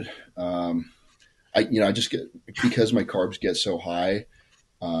good. I just get, because my carbs get so high,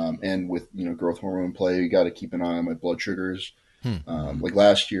 and with growth hormone play, you got to keep an eye on my blood sugars. Like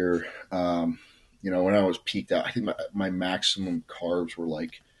last year, when I was peaked out, I think my maximum carbs were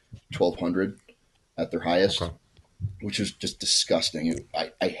like 1,200 at their highest. Okay. Which is just disgusting.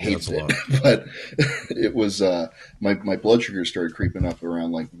 I hated it, but it was my blood sugar started creeping up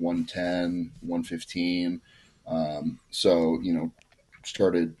around like 110, 115. So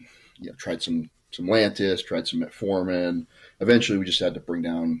started tried some Lantus, tried some metformin. Eventually, we just had to bring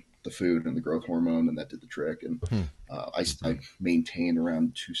down the food and the growth hormone, and that did the trick. And I maintained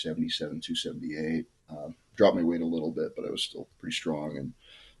around 277, 278. Dropped my weight a little bit, but I was still pretty strong. And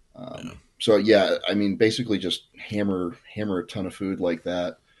so yeah, I mean, basically just hammer a ton of food like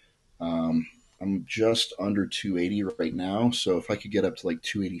that. I'm just under 280 right now, so if I could get up to like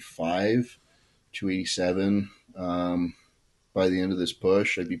 285, 287 by the end of this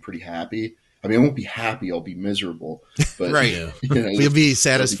push, I'd be pretty happy. I mean, I won't be happy; I'll be miserable. But right, you'll be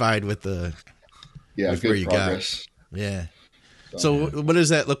satisfied with the with good where you progress. got. Yeah. So what does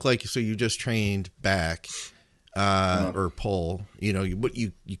that look like? So you just trained back. Or pull,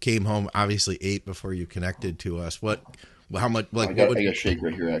 you came home, obviously ate before you connected to us. How much, like, I got a shake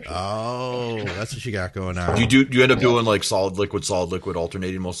right here, actually. Oh, that's what you got going on. Do you end up doing like solid liquid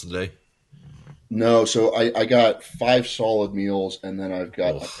alternating most of the day? No. So I got 5 solid meals, and then I've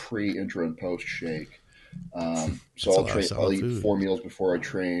got a pre, intra, and post shake. So I'll eat 4 meals before I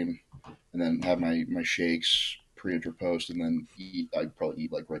train, and then have my shakes pre, intra, post, and then I'd probably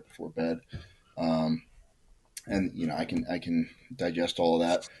eat like right before bed. And I can digest all of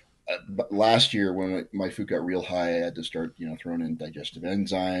that. But last year, when my food got real high, I had to start throwing in digestive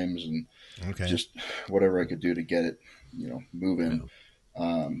enzymes and just whatever I could do to get it moving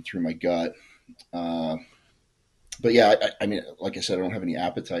through my gut. But yeah, I mean, like I said, I don't have any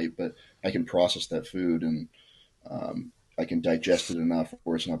appetite, but I can process that food, and I can digest it enough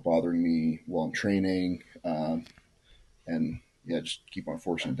where it's not bothering me while I'm training. And yeah, just keep on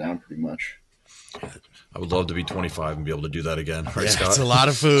forcing it down pretty much. I would love to be 25 and be able to do that again. Right, yeah, Scott? It's a lot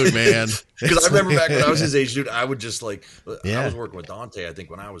of food, man. Because I remember back when I was his age, dude, I would just I was working with Dante, I think,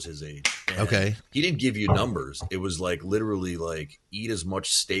 when I was his age. Okay. He didn't give you numbers. It was like literally like eat as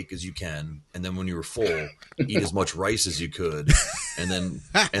much steak as you can. And then when you were full, eat as much rice as you could. And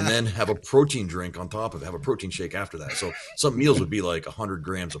then have a protein drink on top of it, have a protein shake after that. So some meals would be like 100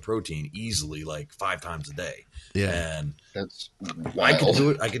 grams of protein easily, like 5 times a day. Yeah. And that's wild. I could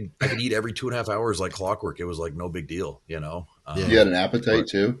do it. I could eat every 2.5 hours like clockwork. It was like no big deal, You had an appetite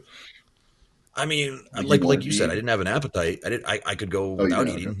too? I mean, like you said, I didn't have an appetite. I could go without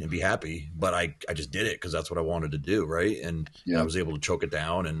eating and be happy, but I just did it because that's what I wanted to do, right? And I was able to choke it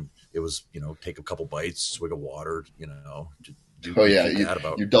down, and it was take a couple bites, swig of water, you're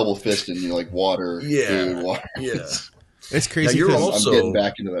double fisting, you like water, food, water. Yeah. It's crazy. I'm getting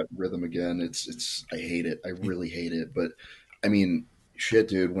back into that rhythm again. It's I hate it. I really hate it. But I mean, shit,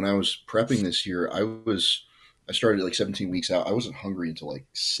 dude. When I was prepping this year, I started like 17 weeks out. I wasn't hungry until like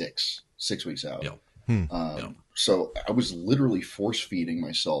six weeks out. So I was literally force feeding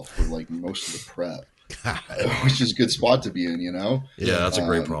myself for like most of the prep, which is a good spot to be in. Yeah, that's a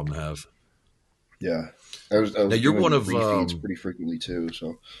great problem to have. Yeah, I was now you're one of pretty frequently too.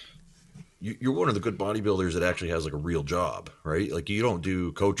 So. You're one of the good bodybuilders that actually has like a real job, right? Like you don't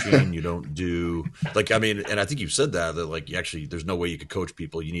do coaching, you don't do and I think you've said that like actually there's no way you could coach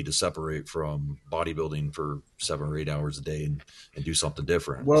people. You need to separate from bodybuilding for 7 or 8 hours a day and do something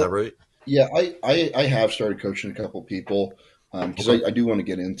different. Is that right? Yeah, I have started coaching a couple people because I do want to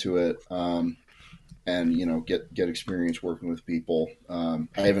get into it and get experience working with people. I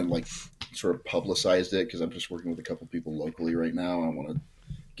haven't like sort of publicized it because I'm just working with a couple people locally right now. I want to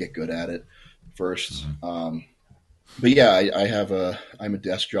get good at it first. But yeah, I'm a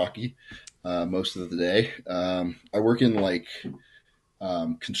desk jockey most of the day. I work in like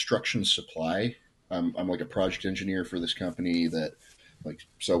construction supply. I'm like a project engineer for this company that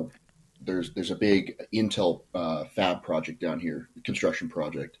so there's a big Intel fab project down here, construction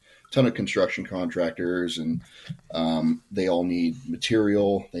project, ton of construction contractors, and they all need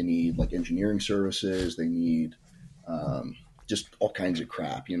material. They need like engineering services. They need just all kinds of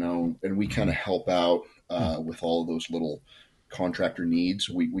crap, and we kind of help out with all of those little contractor needs.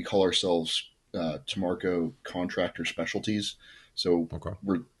 We call ourselves Tamarco Contractor Specialties. So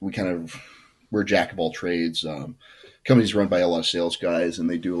we're a jack of all trades. company's run by a lot of sales guys, and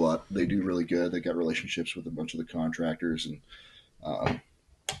they do a lot. They do really good. They got relationships with a bunch of the contractors, and um,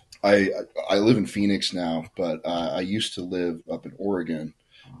 I live in Phoenix now, but I used to live up in Oregon.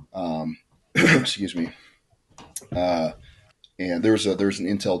 Excuse me. And there's an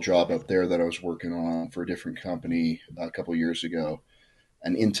Intel job up there that I was working on for a different company a couple years ago.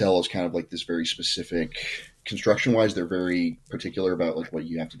 And Intel is kind of like this very specific construction wise. They're very particular about like what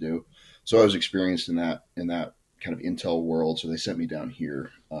you have to do. So I was experienced in that kind of Intel world. So they sent me down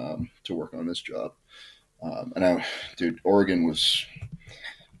here to work on this job. Dude, Oregon's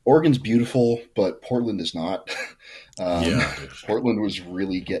beautiful, but Portland is not. Portland was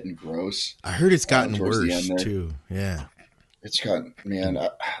really getting gross. I heard it's gotten towards the worse end there. too. Yeah. It's gotten, man.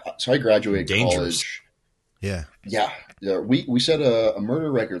 So I graduated Dangerous. college. Yeah. Yeah. We set a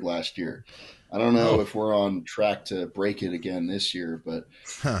murder record last year. I don't know if we're on track to break it again this year, but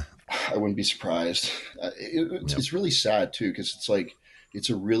I wouldn't be surprised. It's really sad too, because it's like it's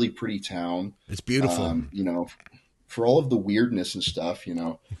a really pretty town. It's beautiful. You know, for all of the weirdness and stuff, you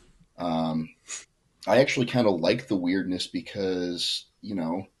know, I actually kind of like the weirdness because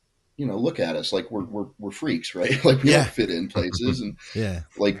look at us, like we're freaks, right? Like we don't fit in places, and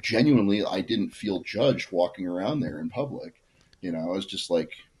like genuinely, I didn't feel judged walking around there in public. You know, I was just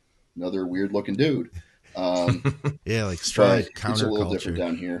like another weird looking dude. Like strong counterculture. It's a little different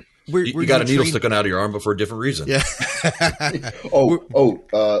down here. You got a needle sticking out of your arm, but for a different reason. Yeah.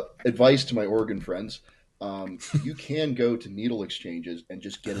 Advice to my Oregon friends. You can go to needle exchanges and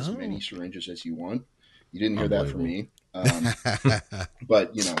just get as many syringes as you want. You didn't hear that from me.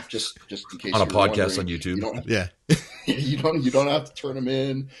 But just in case on a podcast on YouTube. You don't have to turn them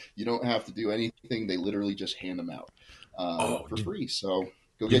in. You don't have to do anything. They literally just hand them out for free. So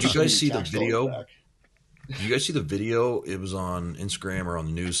go get. Did you guys see the video? Did you guys see the video? It was on Instagram or on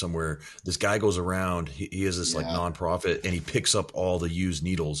the news somewhere. This guy goes around. He has this like nonprofit, and he picks up all the used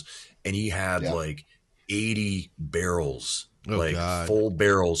needles, and he had like 80 barrels, full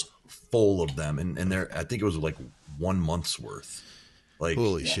barrels full of them, and there I think it was like 1 month's worth. Like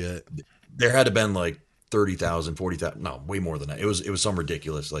holy shit. There had to have been like 30,000, 40,000, no, way more than that. It was some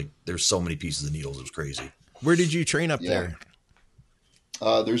ridiculous. Like there's so many pieces of needles, it was crazy. Where did you train up there?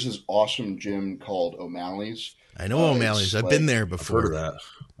 There's this awesome gym called O'Malley's. I know O'Malley's. I've been there before. I've heard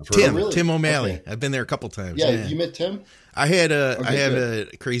of that. Tim O'Malley. Okay. I've been there a couple times. Yeah, you met Tim? I had a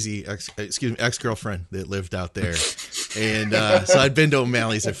crazy ex-girlfriend that lived out there. And so I'd been to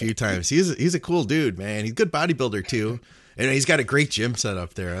O'Malley's a few times. He's a cool dude, man. He's a good bodybuilder too. And he's got a great gym set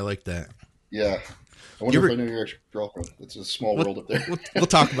up there. I like that. Yeah. I wonder if I know your ex-girlfriend. It's a small world up there. We'll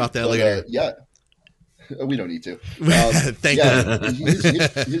talk about that later. Yeah. We don't need to. Thank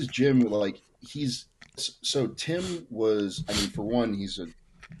you. His gym, like so Tim was, I mean, for one, he's a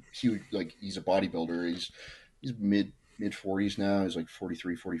huge, like he's a bodybuilder. He's mid 40s now. He's like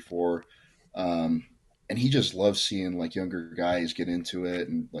 43, 44. And he just loves seeing like younger guys get into it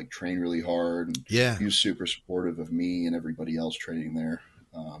and like train really hard. And he was super supportive of me and everybody else training there.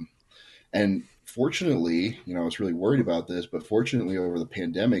 And fortunately, I was really worried about this, but fortunately over the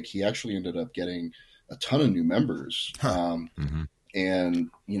pandemic, he actually ended up getting a ton of new members. And,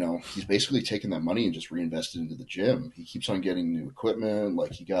 he's basically taken that money and just reinvested into the gym. He keeps on getting new equipment.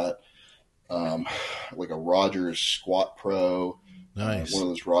 Like he got like a Rogers Squat Pro, nice, one of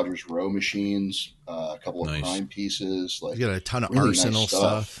those Rogers row machines, a couple of Prime pieces. Like you got a ton of really Arsenal nice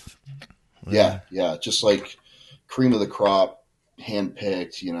stuff. Yeah, just like cream of the crop,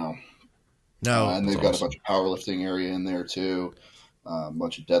 handpicked. And they've got a bunch of powerlifting area in there too. A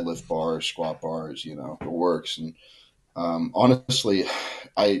bunch of deadlift bars, squat bars, it works. And honestly,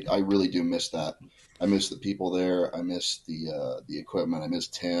 I really do miss that. I miss the people there. I miss the equipment. I miss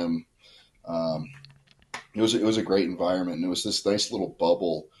Tim. It was a great environment. And it was this nice little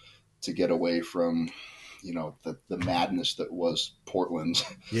bubble to get away from, the madness that was Portland.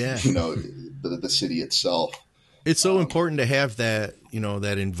 Yeah. The city itself. It's so important to have that,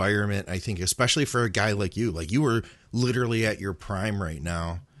 that environment, I think, especially for a guy like you. Like you were literally at your prime right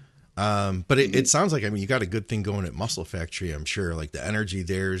now. But it sounds like, you got a good thing going at Muscle Factory, I'm sure. Like the energy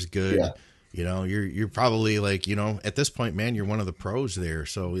there is good. Yeah. You're probably like, at this point, man, you're one of the pros there.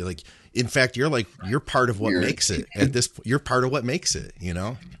 So like, in fact, you're part of what makes it at this point. You're part of what makes it,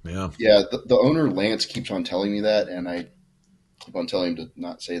 Yeah. Yeah. The owner, Lance, keeps on telling me that. And I keep on telling him to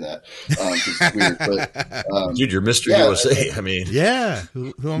not say that. 'Cause it's weird, but, dude, you're Mr. USA. How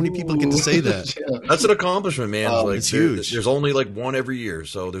many people get to say that? That's an accomplishment, man. It's huge. There's only like one every year.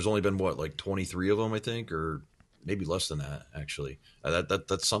 So there's only been like 23 of them, I think, or maybe less than that, actually.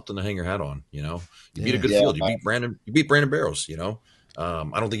 That's something to hang your hat on. You beat a good field. You beat Brandon Barrows, I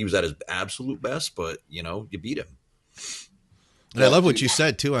don't think he was at his absolute best, but you beat him. And I love what you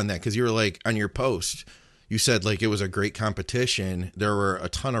said too on that, because you were like, on your post, you said like it was a great competition. There were a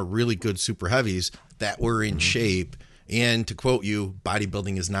ton of really good super heavies that were in shape. And to quote you,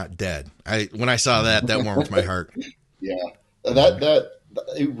 bodybuilding is not dead. When I saw that warmed my heart. Yeah, that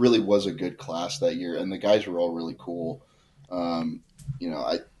it really was a good class that year, and the guys were all really cool. We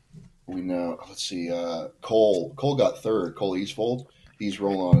know. Let's see. Cole got third. Cole Eastfold. He's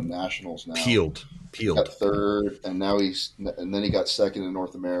rolling on nationals now. Peeled. Got third, and then he got second in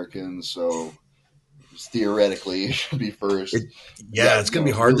North American. So theoretically, he should be first. It's going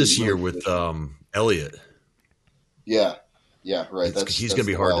to be hard this year with Elliott. Yeah, right. He's going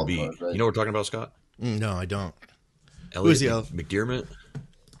to be hard to beat. Part, right? You know what we're talking about, Scott? No, I don't. Elliott McDermott.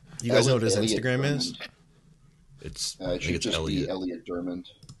 You guys know what his Instagram is? I think it's Elliott. Elliott Dermond.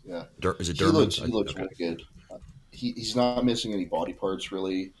 Yeah. Is it Dermond? He looks really good. He's not missing any body parts,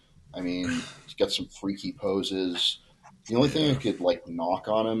 really. I mean, he's got some freaky poses. The only thing I could knock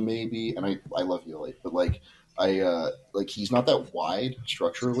on him, maybe, and I love you, but he's not that wide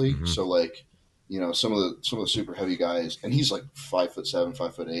structurally. Mm-hmm. So some of the super heavy guys, and he's 5'7",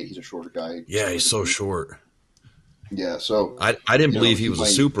 5'8". He's a shorter guy. Yeah, he's so short. Yeah, so I didn't believe he was a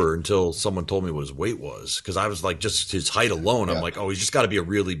super until someone told me what his weight was, because I was just his height alone. I'm like, oh, he's just got to be a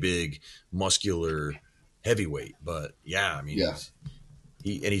really big, muscular heavyweight. But yeah, I mean,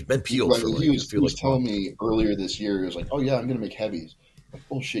 he's been peeled for he was telling me earlier this year. He was like, oh yeah, I'm gonna make heavies. Like,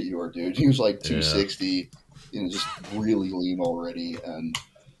 bullshit, you are, dude. He was 260, just really lean already, and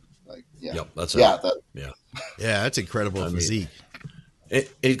that's incredible physique. And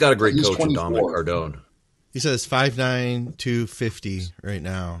he's got a great coach, Dominic Cardone. He says 5'9", 250 right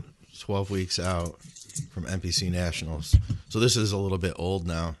now, 12 weeks out from NPC Nationals. So this is a little bit old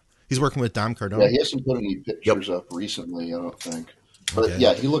now. He's working with Dom Cardone. Yeah, he hasn't put any pictures up recently, I don't think. But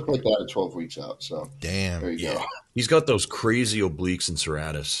yeah, he looked like that at 12 weeks out. So damn, there you go. He's got those crazy obliques and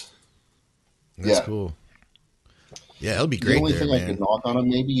serratus. That's cool. Yeah, it'll be great. The only thing I could knock on him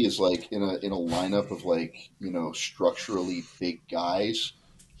maybe is in a lineup of structurally big guys.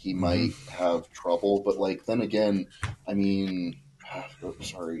 He might have trouble, but then again, I mean,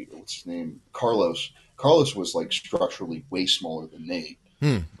 sorry, what's his name? Carlos. Carlos was structurally way smaller than Nate,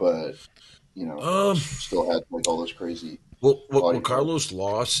 but still had all those crazy. Well, what Carlos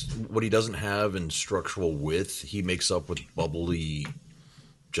lost, what he doesn't have in structural width, he makes up with bubbly.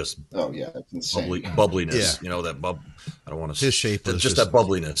 Just it's insane. Bubbliness, yeah. That I don't want to. His shape is just that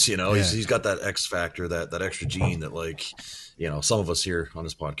bubbliness, He's got that X factor, that extra gene that some of us here on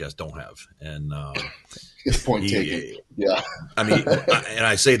this podcast don't have. And point taken. Yeah, I mean,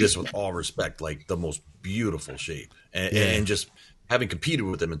 I say this with all respect, the most beautiful shape, and just having competed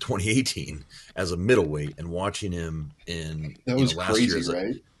with him in 2018 as a middleweight and watching him in that was last crazy, year,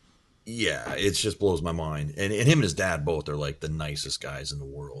 right? Yeah, it just blows my mind. And him and his dad both are the nicest guys in the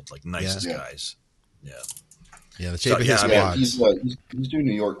world, nicest guys. Yeah. Yeah, the shape of his quads. He's doing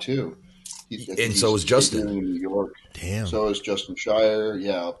New York too. So is Justin. Doing New York. Damn. So is Justin Shire.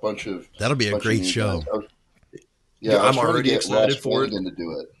 Yeah, a bunch of. That'll be a great show. I'm already excited for it. To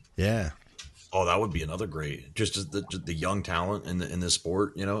do it. Yeah. Oh, that would be another great. Just the young talent in this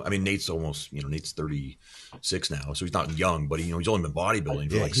sport. I mean, Nate's almost. Nate's 36 now, so he's not young, but he's only been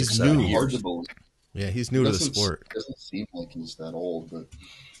bodybuilding for 6-7 years. Yeah, he's new to the sport. Doesn't seem like he's that old, but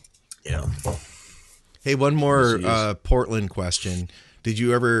yeah. Hey, one more Portland question. Did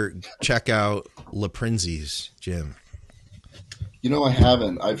you ever check out LaPrinzi's gym? I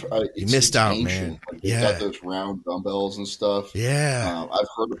haven't. You missed out, ancient. man. They've got those round dumbbells and stuff. Yeah. I've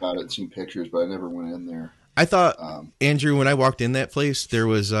heard about it, seen pictures, but I never went in there. I thought, Andrew, when I walked in that place, there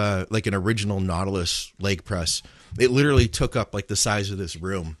was an original Nautilus leg press. It literally took up the size of this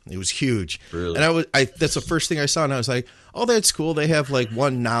room. It was huge. Really? And that's the first thing I saw, and I was like, oh, that's cool. They have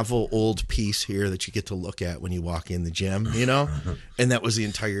one novel old piece here that you get to look at when you walk in the gym, And that was the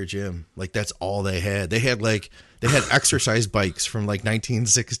entire gym. That's all they had. They had exercise bikes from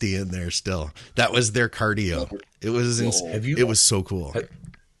 1960 in there still. That was their cardio. It was it was so cool.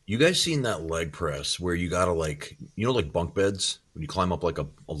 You guys seen that leg press where you gotta bunk beds when you climb up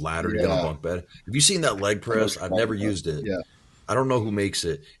a ladder to get on a bunk bed? Have you seen that leg press? I've never used it. Yeah. I don't know who makes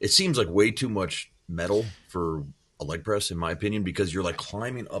it. It seems like way too much metal for a leg press, in my opinion, because you're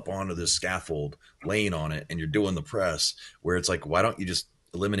climbing up onto this scaffold, laying on it, and you're doing the press. Where it's why don't you just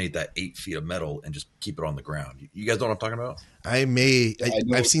eliminate that 8 feet of metal and just keep it on the ground? You guys know what I'm talking about?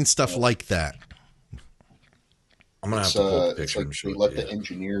 I've seen stuff like that. I'm gonna have to pull the picture and show they let the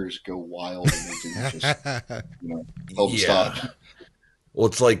engineers go wild and they just help stop. Well,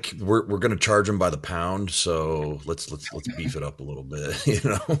 it's we're gonna charge them by the pound, so let's beef it up a little bit,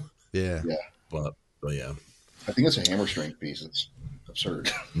 Yeah. But yeah. I think it's a hammer strength piece. It's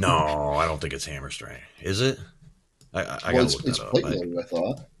absurd. No, I don't think it's hammer strength. Is it? I Well, gotta look it's that up. plate loaded, I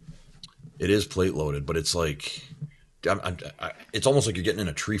thought. It is plate loaded, but it's like it's almost like you're getting in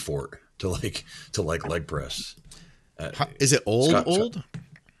a tree fort to leg press. Is it old? Scott, old?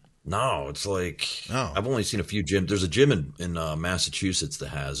 No, it's like Oh. I've only seen a few gyms. There's a gym in Massachusetts that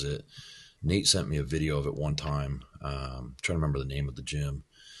has it. Nate sent me a video of it one time. Trying to remember the name of the gym.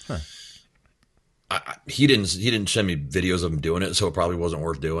 Huh. He didn't send me videos of him doing it, so it probably wasn't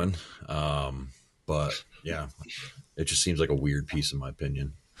worth doing. But yeah, it just seems like a weird piece in my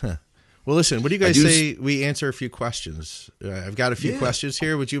opinion. Huh. Well, listen, what do you guys say we answer a few questions? I've got a few questions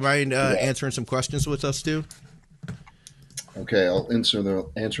here. Would you mind answering some questions with us, Stu? Okay, I'll answer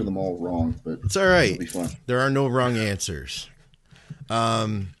them all wrong, but it's all right. It'll be fun. There are no wrong answers. All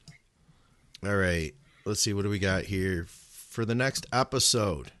right. Let's see. What do we got here for the next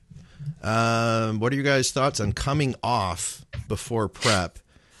episode? What are your guys' thoughts on coming off before prep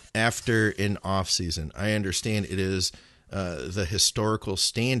after an off season? I understand it is the historical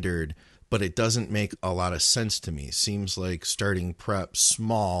standard, but it doesn't make a lot of sense to me. Seems like starting prep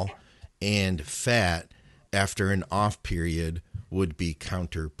small and fat after an off period would be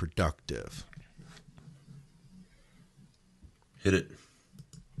counterproductive. Hit it.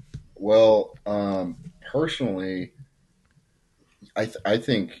 Well, personally, I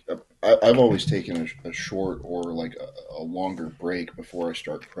think I've always taken a short or like a longer break before I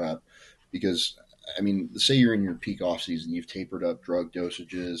start prep because, I mean, say you're in your peak off season, you've tapered up drug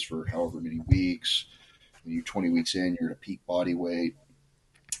dosages for however many weeks, you're 20 weeks in, you're at a peak body weight.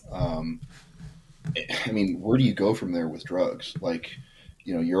 I mean, where do you go from there with drugs? Like,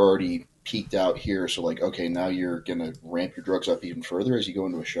 you're already peaked out here, so like, okay, now you're gonna ramp your drugs up even further as you go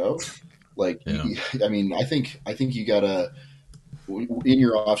into a show. Like, yeah. I mean, I think you gotta, in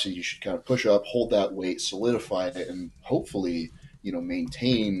your offseason, you should kind of push up, hold that weight, solidify it, and hopefully,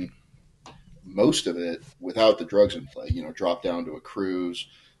 maintain most of it without the drugs in play. Drop down to a cruise,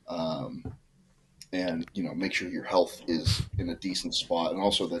 and make sure your health is in a decent spot, and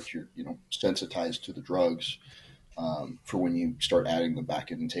also that you're sensitized to the drugs for when you start adding them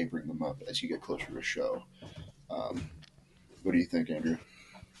back in and tapering them up as you get closer to a show. What do you think, Andrew?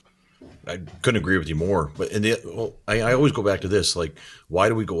 I couldn't agree with you more, but I always go back to this. Like, why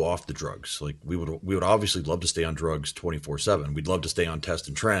do we go off the drugs? Like, we would obviously love to stay on drugs 24/7. We'd love to stay on test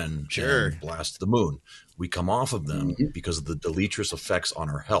and trend, sure, and blast to the moon. We come off of them because of the deleterious effects on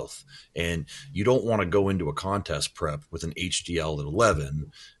our health. And you don't want to go into a contest prep with an HDL at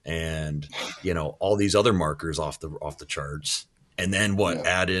 11 and all these other markers off the charts. And then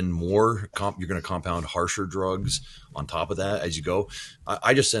add in more, you're going to compound harsher drugs on top of that as you go.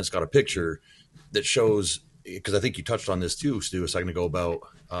 I just since got a picture that shows, because I think you touched on this too, Stu, a second ago about,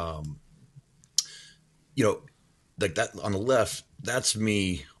 like that on the left, that's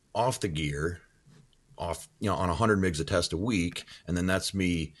me off the gear, on 100 mgs of test a week. And then that's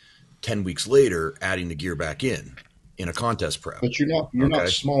me 10 weeks later adding the gear back in a contest prep. But you're not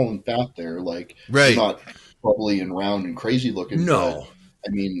small and fat there. Like, right. You're not bubbly and round and crazy looking. No, I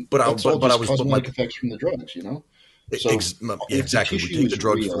mean, but I was cosmetic effects from the drugs, So exactly, we take the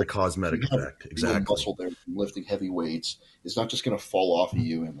drugs for the cosmetic effect. Exactly, muscle there from lifting heavy weights. It's not just going to fall off of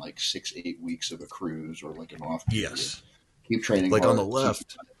you in like 6-8 weeks of a cruise or like an off period. Yes, keep training. Like hard, on the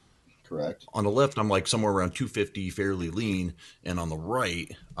left, correct. On the left, I'm like somewhere around 250, fairly lean, and on the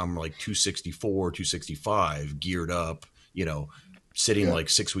right, I'm like 264, 265, geared up. Sitting like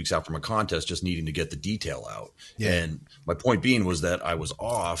 6 weeks out from a contest, just needing to get the detail out. Yeah. And my point being was that I was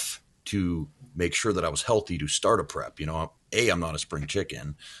off to make sure that I was healthy to start a prep. A, I'm not a spring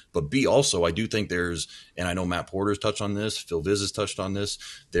chicken, but B, also, I do think and I know Matt Porter's touched on this, Phil Viz has touched on this,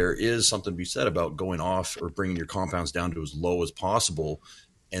 there is something to be said about going off or bringing your compounds down to as low as possible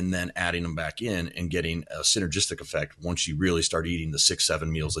and then adding them back in and getting a synergistic effect. Once you really start eating the 6-7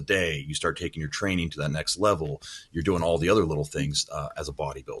 meals a day, you start taking your training to that next level. You're doing all the other little things as a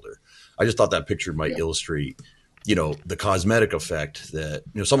bodybuilder. I just thought that picture might illustrate, the cosmetic effect that,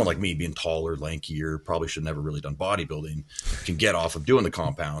 someone like me being taller, lankier, probably should never really done bodybuilding, can get off of doing the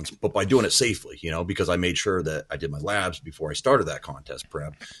compounds, but by doing it safely, because I made sure that I did my labs before I started that contest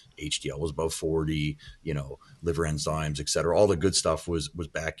prep. HDL was above 40, liver enzymes, et cetera. All the good stuff was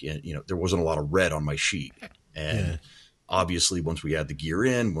back in, there wasn't a lot of red on my sheet. And obviously, once we add the gear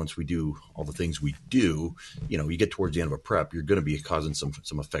in, once we do all the things we do, you get towards the end of a prep, you're going to be causing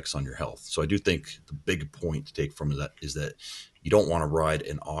some effects on your health. So I do think the big point to take from that is that you don't want to ride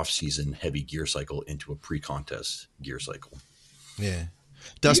an off-season heavy gear cycle into a pre-contest gear cycle. Yeah.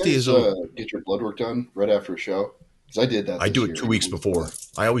 Dusty is get your blood work done right after a show. Because I did that. I this do it year. 2 weeks before.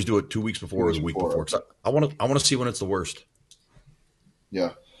 I always do it 2 weeks before or 2 a weeks week before. before. 'Cause I want to see when it's the worst.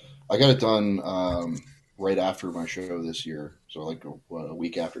 Yeah, I got it done right after my show this year, so like a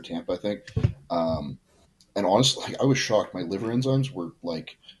week after Tampa, I think. And honestly, like, I was shocked. My liver enzymes were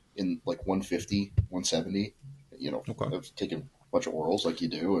like in like 150, 170. You know, Okay. I was taking a bunch of orals like you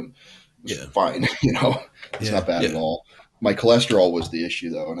do, and it was Yeah. fine. You know, it's Yeah. not bad at Yeah. all. My cholesterol was the issue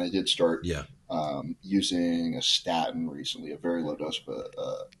though, and I did start Yeah. using a statin recently, a very low dose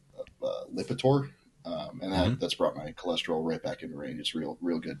of Lipitor, and that's brought my cholesterol right back into range. It's real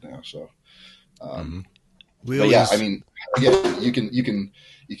good now. So, We but always, yeah, I mean, yeah, you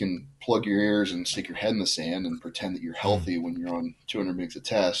can plug your ears and stick your head in the sand and pretend that you're healthy when you're on 200 mgs a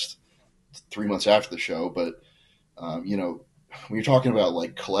test 3 months after the show. But you know, when you're talking about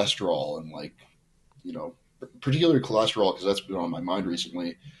like cholesterol and like, you know, particularly cholesterol, because that's been on my mind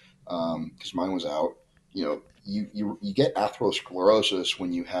recently, because mine was out. You know, you get atherosclerosis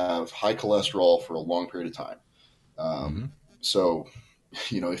when you have high cholesterol for a long period of time. So,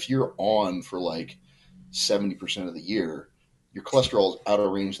 you know, if you're on for like 70% of the year, your cholesterol is out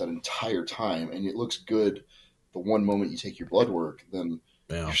of range that entire time, and it looks good the one moment you take your blood work, then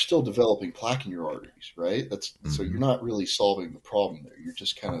Yeah. you're still developing plaque in your arteries, right? So you're not really solving the problem there. You're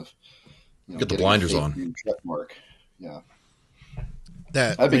just kind of, you know, Get the getting a blinders fake on. green check mark. Yeah,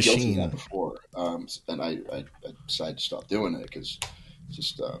 that I've been guilty of machine. that before, and I decided to stop doing it because it's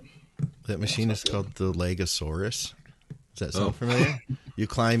just That machine is called the Legosaurus. Does that sound familiar? You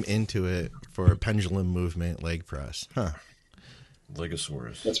climb into it for a pendulum movement leg press. Huh.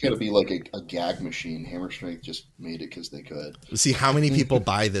 Legosaurus. that's got to be like a gag machine. Hammer Strength just made it because they could. See how many people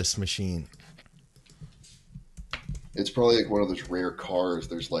buy this machine. It's probably like one of those rare cars.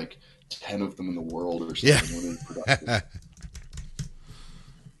 There's like 10 of them in the world or something. Yeah. When in production.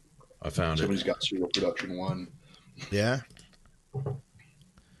 I found Somebody's it. got serial production one. Yeah.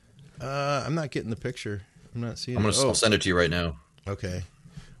 I'm not getting the picture. I'm not seeing it. I'll send it to you right now. Okay.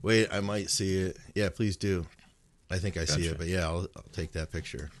 Wait, I might see it. Yeah, please do. I think I see Gotcha. it, but yeah, I'll take that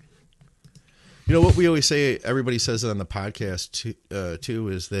picture. You know what we always say, everybody says it on the podcast too,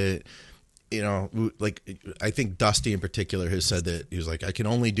 is that, you know, like I think Dusty in particular has said that he was like, I can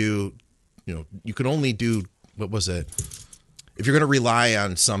only do, you know, you can only do, what was it? If you're going to rely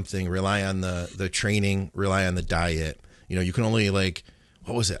on something, rely on the training, rely on the diet, you know, you can only like,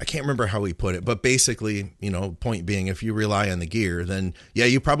 what was it? I can't remember how he put it, but basically, you know, point being, if you rely on the gear, then yeah,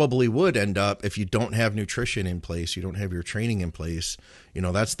 you probably would end up, if you don't have nutrition in place, you don't have your training in place, you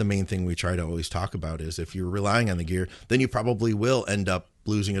know, that's the main thing we try to always talk about is if you're relying on the gear, then you probably will end up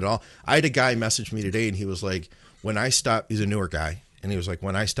losing it all. I had a guy message me today and he was like, when I stop, he's a newer guy. And he was like,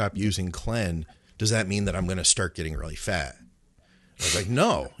 when I stop using Clen, does that mean that I'm going to start getting really fat? I was like,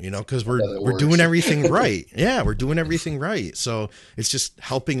 no, you know, because we're doing everything right. Yeah, we're doing everything right. So it's just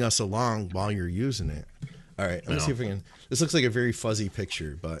helping us along while you're using it. All right, let me see if we can. This looks like a very fuzzy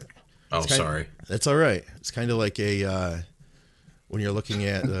picture, but Sorry. that's all right. It's kind of like a when you're looking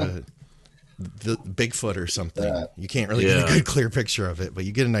at the Bigfoot or something. Yeah. You can't really get a good clear picture of it, but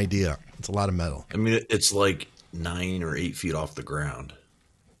you get an idea. It's a lot of metal. I mean, it's like 9 or 8 feet off the ground.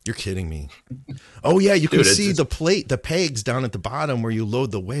 You're kidding me. Oh yeah, you can Dude, see the plate, the pegs down at the bottom where you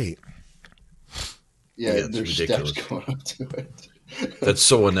load the weight. Yeah, it's there's ridiculous. steps going up to it. That's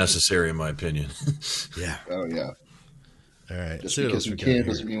so unnecessary, in my opinion. Yeah. Oh yeah. All right. Just see what because else we got can here.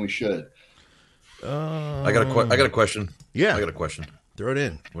 doesn't mean we should. I got a question. Yeah. I got a question. Throw it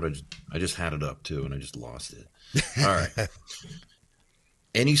in. I just had it up too, and I just lost it. All right.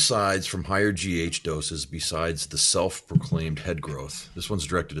 Any sides from higher GH doses besides the self-proclaimed head growth? This one's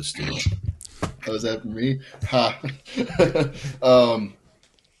directed at Steve. Oh, is that for me? Ha.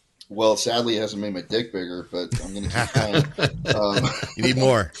 Well, sadly, it hasn't made my dick bigger, but I'm going to keep trying. You need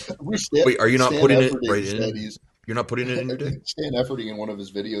more. Wait, are you not Stan putting it Efferding right said in? he's- You're not putting it in your dick? Stan Efferding in one of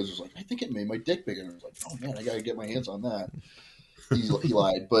his videos was like, I think it made my dick bigger. And I was like, oh man, I got to get my hands on that. He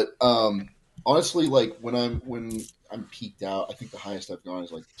lied. But honestly, like when I'm peaked out, I think the highest I've gone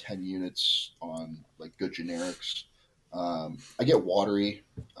is like 10 units on like good generics. I get watery.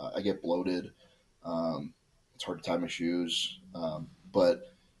 I get bloated. It's hard to tie my shoes.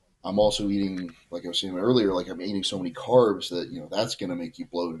 But I'm also eating, like I was saying earlier, like I'm eating so many carbs that, you know, that's going to make you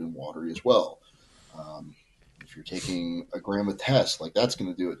bloated and watery as well. If you're taking a gram of test, like that's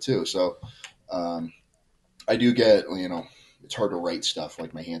going to do it too. So I do get, you know, it's hard to write stuff,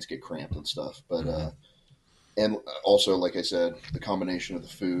 like my hands get cramped and stuff. But and also, like I said, the combination of the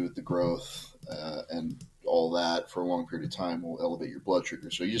food, the growth, and all that for a long period of time will elevate your blood sugar.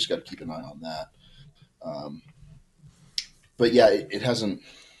 So you just got to keep an eye on that. But yeah, it hasn't.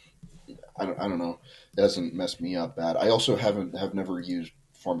 I don't know. It hasn't messed me up bad. I also have never used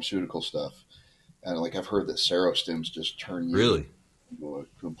pharmaceutical stuff, and like I've heard that serostims just turn you Really? into a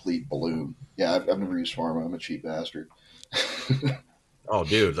complete balloon. Yeah, I've never used pharma. I'm a cheap bastard. Oh,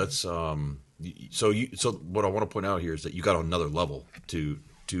 dude, that's so what I want to point out here is that you got another level to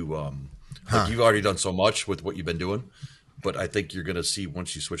like you've already done so much with what you've been doing, but I think you're gonna see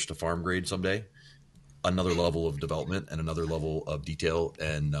once you switch to farm grade someday another level of development and another level of detail,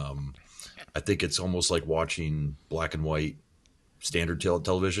 and I think it's almost like watching black and white standard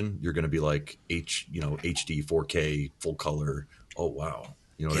television. You're going to be like HD 4K full color. Oh wow,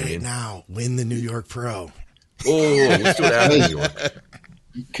 you know what Get I it mean? now. Win the New York Pro. Oh, let's do it after New York.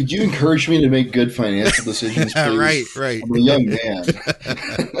 Could you encourage me to make good financial decisions, please? Right. I'm a young man.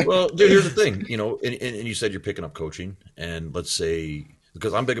 Well, dude, here's the thing, and you said you're picking up coaching, and let's say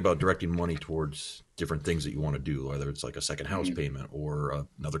because I'm big about directing money towards different things that you want to do, whether it's like a second house payment or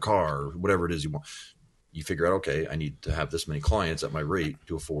another car, or whatever it is you want. You figure out, okay, I need to have this many clients at my rate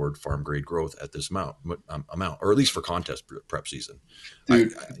to afford farm grade growth at this amount, or at least for contest prep season.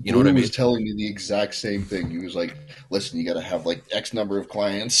 Dude, you know what I mean? was telling me the exact same thing. He was like, listen, you got to have like X number of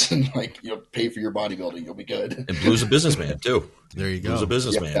clients and like, pay for your bodybuilding. You'll be good. And Blue's a businessman too. There you go. Blu's a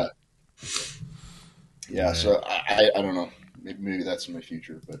businessman. Yeah. So I don't know. Maybe that's in my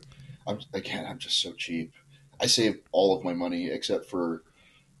future, but I'm just so cheap. I save all of my money except for,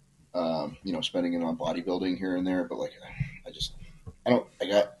 spending it on bodybuilding here and there. But like, I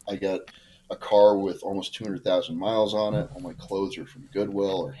got a car with almost 200,000 miles on it. All my clothes are from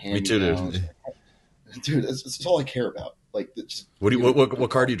Goodwill or hand. Me too, dude. Dude, that's all I care about. Like, What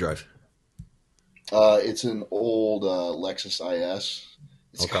car do you drive? It's an old Lexus IS.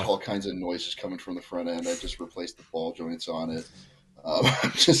 It's Okay. got all kinds of noises coming from the front end. I just replaced the ball joints on it.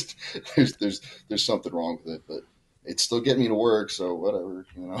 There's something wrong with it, but it's still getting me to work. So whatever.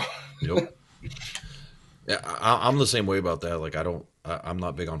 Yep. Yeah, I'm the same way about that. Like, I'm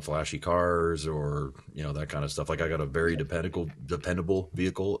not big on flashy cars or that kind of stuff. Like, I got a very dependable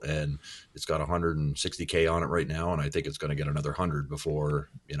vehicle, and it's got 160K on it right now, and I think it's going to get another 100 before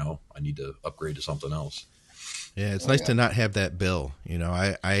I need to upgrade to something else. Yeah, it's nice to not have that bill.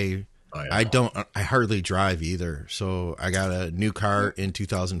 I hardly drive either. So I got a new car in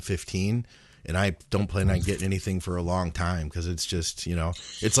 2015, and I don't plan on getting anything for a long time because it's just,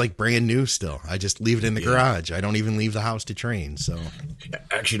 it's like brand new still. I just leave it in the garage. I don't even leave the house to train. So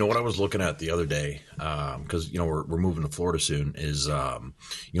actually, what I was looking at the other day, because we're moving to Florida soon, is one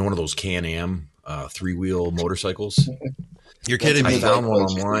of those Can-Am 3-wheel motorcycles. You're kidding I me. found one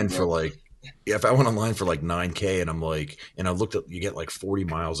online for like. Yeah, if I went online for like 9K, and I'm like, and I looked at, you get like 40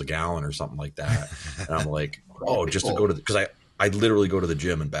 miles a gallon or something like that, and I'm like, oh, just to go to, because I literally go to the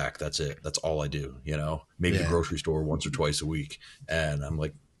gym and back. That's it. That's all I do. Maybe the grocery store once or twice a week, and I'm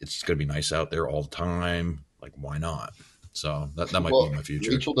like, it's gonna be nice out there all the time. Like, why not? So that might be my future.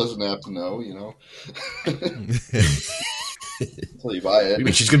 Rachel doesn't have to know, until you buy it. I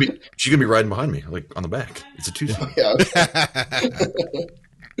mean, she's gonna be riding behind me, like on the back. It's a Tuesday. Yeah.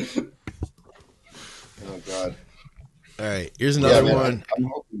 Oh God! All right, here's another one. I'm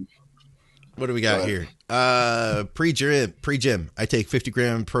hoping. What do we got here? Pre-gym. I take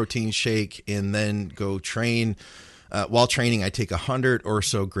 50-gram protein shake and then go train. While training, I take 100 or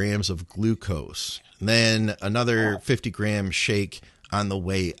so grams of glucose. Then another 50-gram shake on the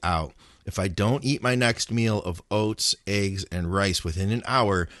way out. If I don't eat my next meal of oats, eggs, and rice within an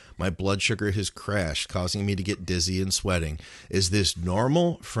hour, my blood sugar has crashed, causing me to get dizzy and sweating. Is this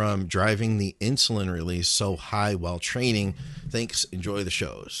normal from driving the insulin release so high while training? Thanks. Enjoy the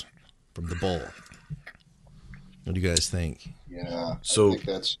shows. From the Bull. What do you guys think? Yeah. So I think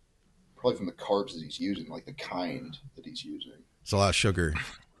that's probably from the carbs that he's using, like the kind that he's using. It's a lot of sugar.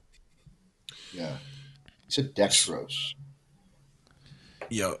 Yeah. He said dextrose.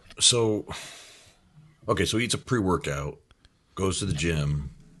 Yeah. So, okay. So he eats a pre-workout, goes to the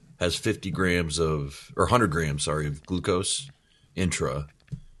gym, has 50 grams or 100 grams, of glucose intra.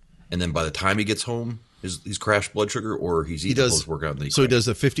 And then by the time he gets home, he's crashed blood sugar, or he's eating post-workout. So he does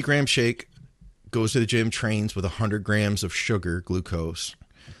a 50-gram shake, goes to the gym, trains with 100 grams of sugar, glucose.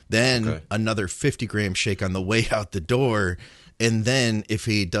 Then another 50-gram shake on the way out the door. And then if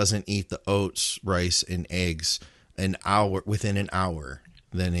he doesn't eat the oats, rice, and eggs within an hour,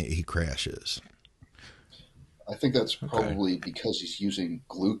 then he crashes. I think that's probably because he's using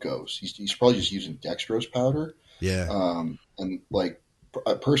glucose. He's probably just using dextrose powder. Yeah. And like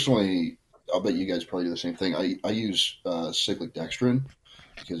personally, I'll bet you guys probably do the same thing. I use cyclic dextrin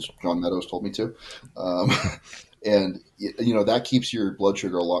because John Meadows told me to. And that keeps your blood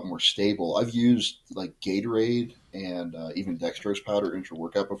sugar a lot more stable. I've used like Gatorade and even dextrose powder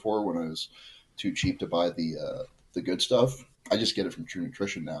intra-workout before when I was too cheap to buy the good stuff. I just get it from True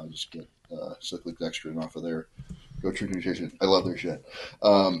Nutrition now. I just get cyclic dextrin off of there. Go True Nutrition. I love their shit.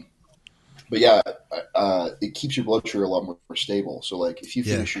 But yeah, it keeps your blood sugar a lot more stable. So like if you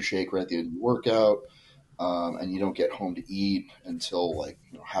finish your shake right at the end of your workout, and you don't get home to eat until like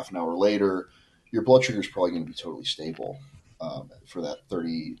half an hour later, your blood sugar is probably going to be totally stable for that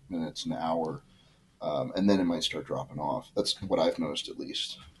 30 minutes, an hour, and then it might start dropping off. That's what I've noticed, at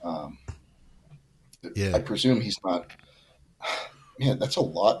least. I presume he's not. Man, that's a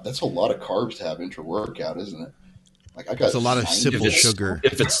lot. That's a lot of carbs to have intra workout, isn't it? Like I got it's a lot of simple sugar.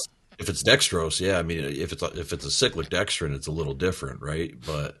 If it's dextrose, yeah. I mean, if it's a cyclic dextrin, it's a little different, right?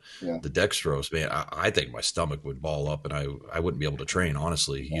 But the dextrose, man, I think my stomach would ball up, and I wouldn't be able to train,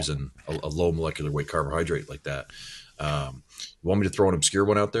 honestly, using a low molecular weight carbohydrate like that. You want me to throw an obscure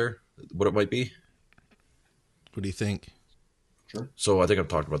one out there? What it might be? What do you think? Sure. So I think I've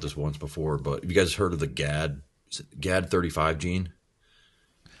talked about this once before, but have you guys heard of the GAD35 gene?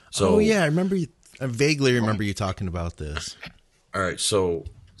 So, I remember. I vaguely remember you talking about this. All right, so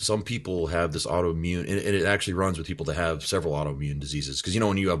some people have this autoimmune, and it actually runs with people that have several autoimmune diseases. Because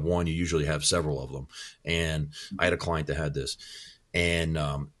when you have one, you usually have several of them. And I had a client that had this, and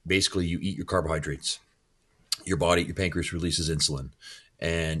basically you eat your carbohydrates. Your pancreas releases insulin,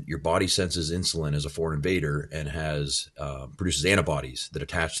 and your body senses insulin as a foreign invader and produces antibodies that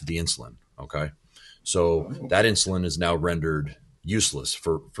attach to the insulin. Okay, so that insulin is now rendered useless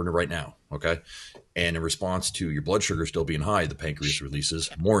for right now. Okay. And in response to your blood sugar still being high, the pancreas releases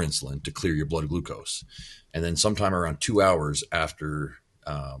more insulin to clear your blood glucose. And then sometime around 2 hours after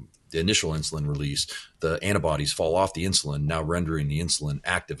the initial insulin release, the antibodies fall off the insulin, now rendering the insulin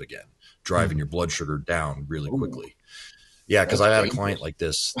active again, driving your blood sugar down really quickly. Yeah. Cause I've had a client like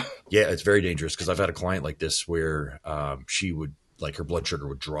this. Yeah. It's very dangerous. Cause I've had a client like this where she would her blood sugar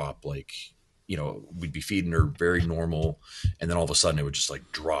would drop we'd be feeding her very normal, and then all of a sudden it would just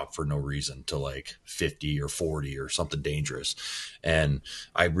drop for no reason to 50 or 40 or something dangerous. And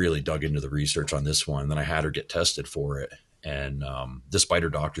I really dug into the research on this one. And then I had her get tested for it. And despite her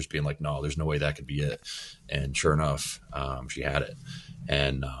doctors being like, no, there's no way that could be it. And sure enough, she had it.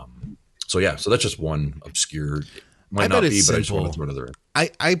 And so that's just one obscure, might not be, but I just want to throw another in.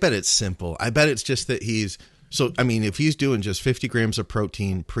 I bet it's simple. I bet it's just that if he's doing just 50 grams of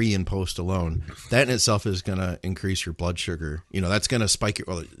protein pre and post alone, that in itself is going to increase your blood sugar. That's going to spike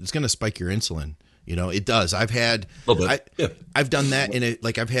it's going to spike your insulin. It does. I've had, I've done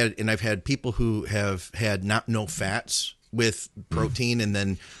that I've had people who have had no fats with protein, and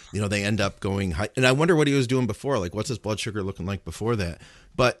then, they end up going high. And I wonder what he was doing before. What's his blood sugar looking like before that?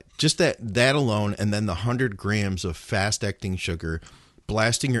 But just that alone, and then the 100 grams of fast acting sugar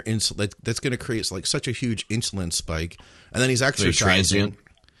blasting your insulin, that's going to create such a huge insulin spike. And then he's exercising. Transient.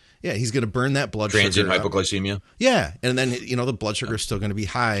 Yeah, he's going to burn that blood sugar. Transient hypoglycemia. Yeah, and then the blood sugar is still going to be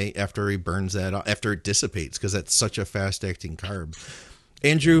high after he burns that, after it dissipates, because that's such a fast acting carb.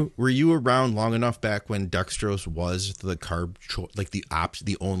 Andrew, were you around long enough back when dextrose was the carb,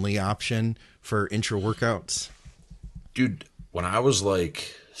 the only option for intra workouts? Dude, when I was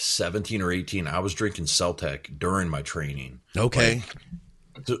 17 or 18, I was drinking Celtec during my training. Okay.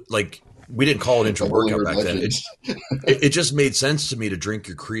 We didn't call it intra workout back then. It just made sense to me to drink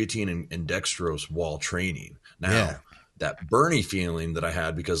your creatine and dextrose while training. Now, that Bernie feeling that I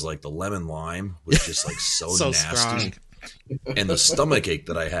had because the lemon lime was just so nasty. Strong. And the stomach ache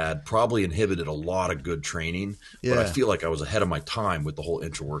that I had probably inhibited a lot of good training. But I feel like I was ahead of my time with the whole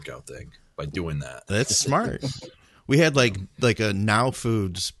intra workout thing by doing that. That's smart. We had a Now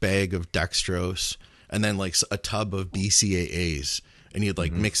Foods bag of dextrose and then a tub of BCAAs, and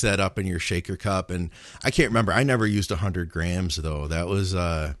you'd mix that up in your shaker cup. And I can't remember. I never used 100 grams though. That was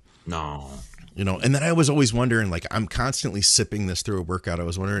no. And then I was always wondering, I'm constantly sipping this through a workout. I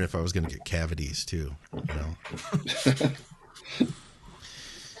was wondering if I was going to get cavities too.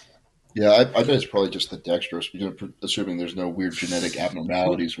 Yeah, I bet it's probably just the dextrose, assuming there's no weird genetic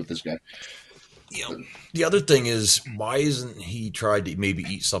abnormalities with this guy. The other thing is, why isn't he tried to maybe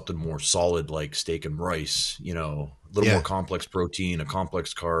eat something more solid like steak and rice, a little more complex protein, a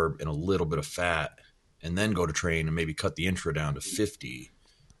complex carb, and a little bit of fat, and then go to train and maybe cut the intra down to 50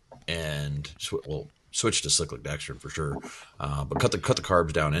 and switch to cyclic dextrin for sure. But cut the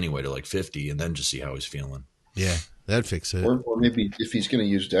carbs down anyway to 50 and then just see how he's feeling. Yeah, that'd fix it. Or maybe if he's going to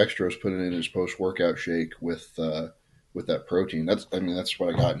use dextrose, put it in his post-workout shake with that protein. That's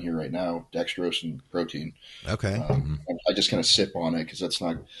what I got in here right now, dextrose and protein. Okay. I just kind of sip on it because that's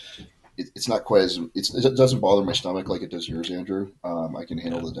not it's not quite as it doesn't bother my stomach like it does yours, Andrew. I can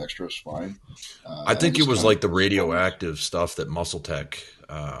handle the dextrose fine. I think it was like the radioactive stuff that Muscle Tech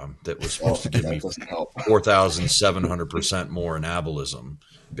that was supposed to give me 4,700% more anabolism.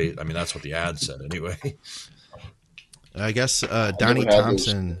 I mean, that's what the ad said anyway. I guess Donnie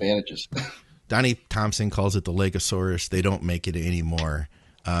Thompson. Advantages. Donnie Thompson calls it the Legosaurus. They don't make it anymore.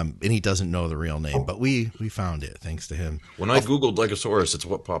 And he doesn't know the real name, but we found it thanks to him. When I Googled Legosaurus, it's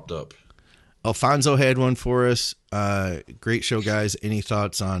what popped up. Alfonso had one for us. Great show, guys. Any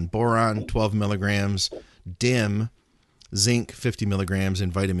thoughts on boron, 12 milligrams, DIM, zinc, 50 milligrams,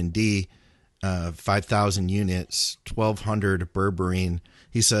 and vitamin D, 5,000 units, 1,200 berberine.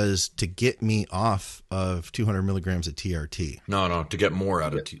 He says to get me off of 200 milligrams of TRT. No, to get more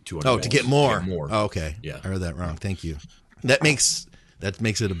out of 200. Oh, to get more. To get more. Oh, okay. Yeah. I heard that wrong. Thank you. That makes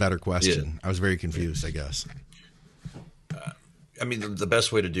it a better question. Yeah. I was very confused, I guess. I mean, the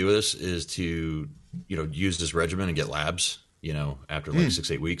best way to do this is to, use this regimen and get labs, after like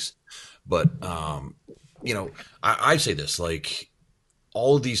 6-8 weeks. But, I say this, like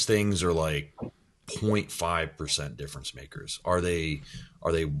all of these things are like 0.5% difference makers.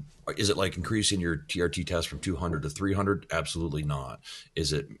 Is it like increasing your TRT test from 200 to 300? Absolutely not.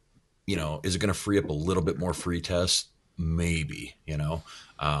 Is it going to free up a little bit more free tests? Maybe, What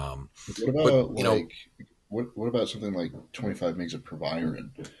about what about something like 25 mgs of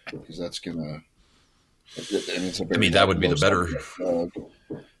Proviron? Because that's gonna. That would be the better.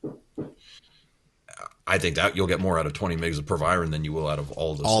 I think that you'll get more out of 20 mgs of Proviron than you will out of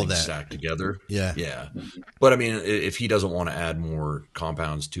all those things stacked together. Yeah. Yeah. But I mean, if he doesn't want to add more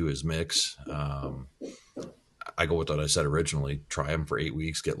compounds to his mix, I go with what I said originally. Try them for 8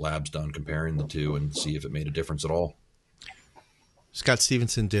 weeks, get labs done comparing the two, and see if it made a difference at all. Scott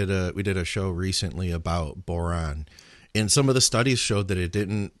Stevenson did a show recently about boron, and some of the studies showed that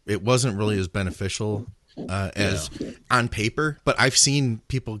it wasn't really as beneficial as on paper, but I've seen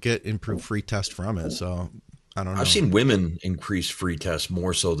people get improved free test from it. So I don't know. I've seen women increase free tests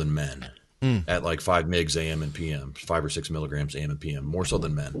more so than men at like 5 mgs AM and PM, 5 or 6 milligrams AM and PM, more so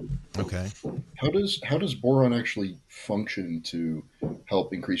than men. Okay. How does boron actually function to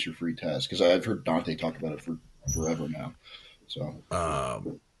help increase your free test? Because I've heard Dante talk about it for forever now. So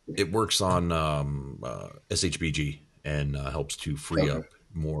it works on SHBG and helps to free up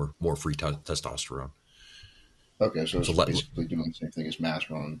more free testosterone. Okay, so it's basically doing the same thing as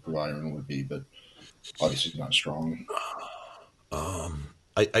Masteron and Proviron would be, but obviously it's not strong. I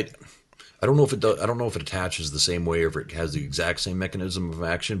don't know if it does. I don't know if it attaches the same way or if it has the exact same mechanism of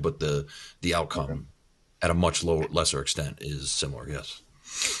action, but the outcome at a much lesser extent is similar. Yes.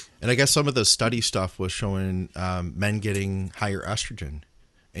 And I guess some of the study stuff was showing men getting higher estrogen.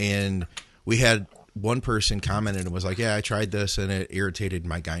 And we had one person commented and was like, yeah, I tried this and it irritated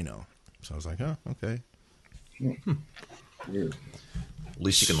my gyno. So I was like, oh, okay. Weird. At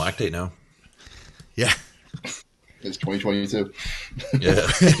least you can lactate now. Yeah. It's 2022. Yeah.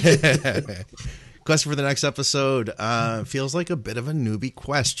 Question for the next episode. Feels like a bit of a newbie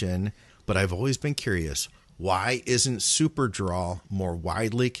question, but I've always been curious. Why isn't Superdrol more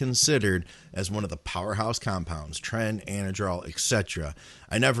widely considered as one of the powerhouse compounds, Tren, Anadrol, etc.?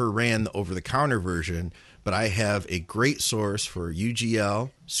 I never ran the over-the-counter version, but I have a great source for UGL,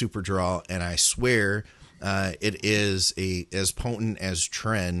 Superdrol, and I swear it is as potent as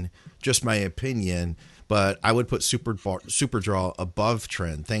Tren. Just my opinion, but I would put Superdrol above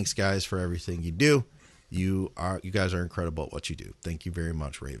Tren. Thanks, guys, for everything you do. You guys are incredible at what you do. Thank you very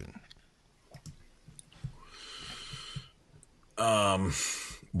much, Raven.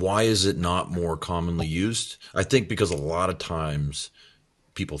 Why is it not more commonly used? I think because a lot of times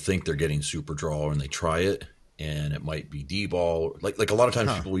people think they're getting Superdrol and they try it and it might be D-ball. Like a lot of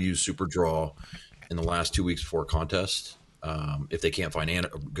times people will use Superdrol in the last 2 weeks before a contest. If they can't find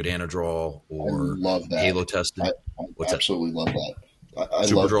good Anadrol or Halo tested. I absolutely love that. I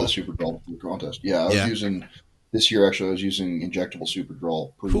love the Superdrol contest. Yeah, I was using this year. Actually, I was using injectable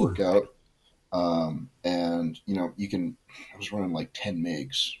Superdrol pre-workout. And I was running like 10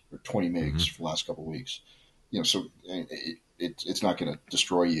 mgs or 20 mgs for the last couple of weeks, so it's not going to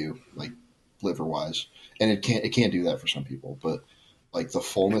destroy you like liver wise. And it can't do that for some people, but like the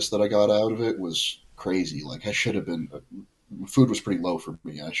fullness that I got out of it was crazy. Like I should have been, food was pretty low for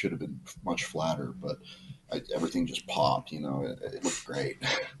me. I should have been much flatter, but everything just popped, it looked great.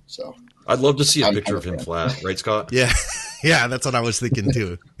 So I'd love to see a picture of him flat, right, Scott? Yeah. Yeah. That's what I was thinking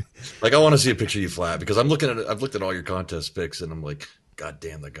too. Like I want to see a picture of you flat because I've looked at all your contest pics and I'm like, God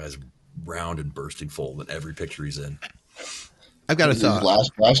damn, that guy's round and bursting full in every picture he's in. I've got a thought.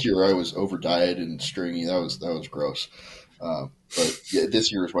 Last year I was over dieted and stringy. That was gross. But yeah,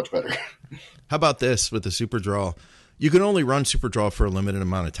 this year is much better. How about this with the Super Draw? You can only run Super Draw for a limited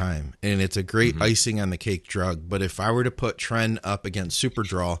amount of time, and it's a great icing on the cake drug. But if I were to put Tren up against Super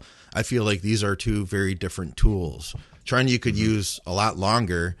Draw, I feel like these are two very different tools. Tren you could use a lot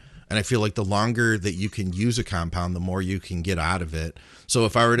longer, and I feel like the longer that you can use a compound, the more you can get out of it. So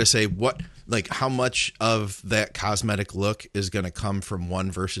if I were to say how much of that cosmetic look is going to come from one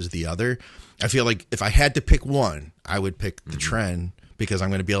versus the other, I feel like if I had to pick one, I would pick the Tren because I'm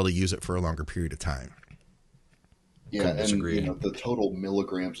going to be able to use it for a longer period of time. Yeah, and the total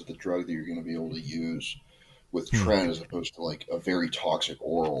milligrams of the drug that you're going to be able to use with Tren as opposed to like a very toxic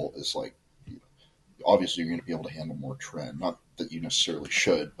oral is like, obviously you're going to be able to handle more Tren. Not that you necessarily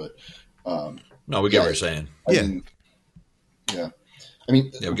should, but no, we get what you're saying. I mean,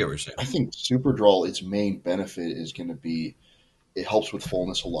 we get what you're saying. I think Super Draw, its main benefit is going to be it helps with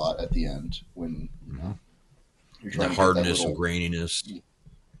fullness a lot at the end when you're trying the to hardness and graininess.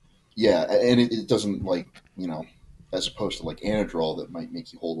 Yeah, and it doesn't as opposed to like Anadrol that might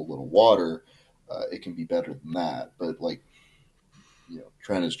make you hold a little water, it can be better than that. But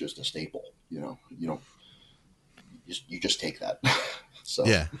Tren is just a staple. You just take that. So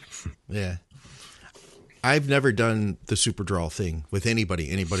yeah. I've never done the Super Draw thing with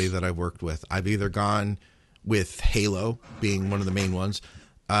anybody that I've worked with. I've either gone with Halo being one of the main ones,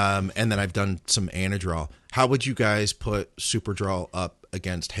 and then I've done some Anadrol. How would you guys put Super Draw up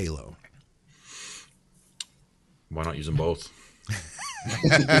against Halo? Why not use them both?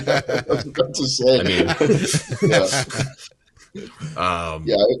 I was about to say. I mean,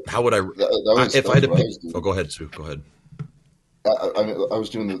 how would I? If I had to pick, go ahead, Sue. Go ahead. I was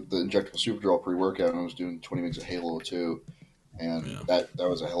doing the injectable Super Draw pre-workout, and I was doing 20 mgs of Halo too, and that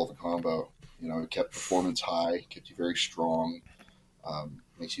was a hell of a combo. It kept performance high, kept you very strong,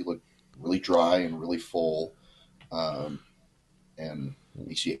 makes you look really dry and really full, and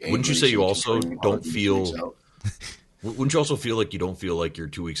makes you angry. Wouldn't you say you also don't feel? Wouldn't you also feel like you don't feel like you're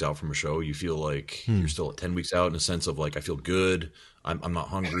 2 weeks out from a show? You feel like you're still at 10 weeks out in a sense of like, I feel good. I'm not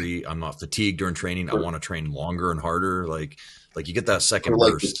hungry. I'm not fatigued during training. I want to train longer and harder. Like you get that second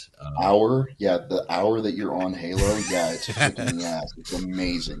burst. Hour. Yeah. The hour that you're on Halo. Yeah. It's a freaking ass. It's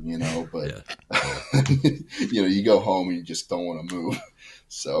amazing, but you go home and you just don't want to move.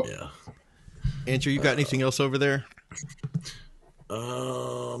 So, yeah. Andrew, you got anything else over there?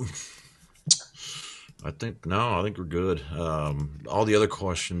 I think we're good. All the other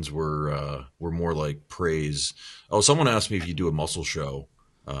questions were more like praise. Oh, someone asked me if you do a muscle show,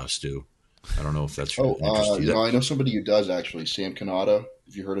 Stu. I don't know if that's I know somebody who does actually. Sam Canada.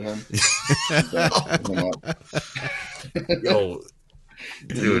 Have you heard of him? Yo,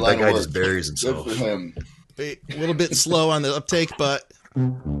 dude, that guy just buries himself. Good for him. A little bit slow on the uptake, but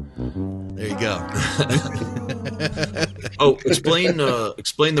there you go. Oh, explain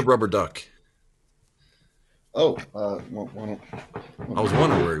the rubber duck. Oh, I was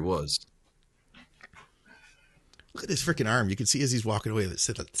wondering where he was. Look at his freaking arm. You can see as he's walking away, that's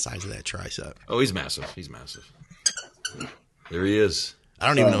the size of that tricep. Oh, he's massive. There he is. I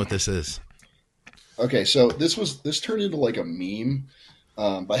don't even know what this is. Okay, so this turned into like a meme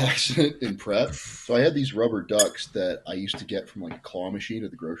by accident in prep. So I had these rubber ducks that I used to get from like a claw machine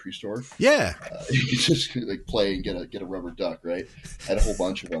at the grocery store. Yeah, you could just like play and get a rubber duck, right? I had a whole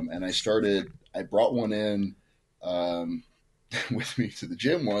bunch of them, and I brought one in with me to the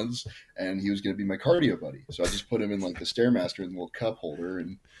gym once, and he was going to be my cardio buddy. So I just put him in like the Stairmaster in the little cup holder,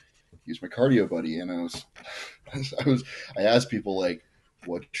 and he was my cardio buddy. And I asked people like,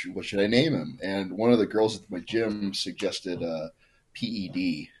 what should I name him? And one of the girls at my gym suggested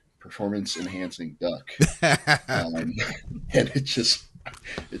PED, Performance Enhancing Duck, and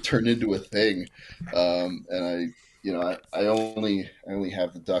it turned into a thing. And I only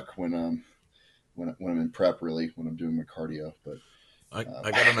have the duck when I'm in prep, really, when I'm doing my cardio. But I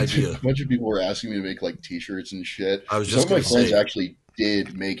got an idea. A bunch of people were asking me to make like T-shirts and shit. I was just some of my friends actually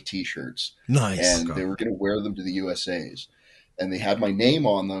did make T-shirts. Nice. And they were going to wear them to the USAs. And they had my name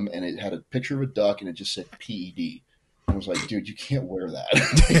on them, and it had a picture of a duck, and it just said PED. I was like, dude, you can't wear that.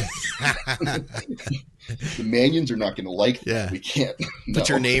 The Manions are not going to like that. Yeah. We can't. Put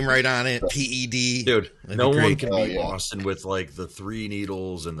your name right on it, PED. Dude, no one can beat yeah. Boston with like the 3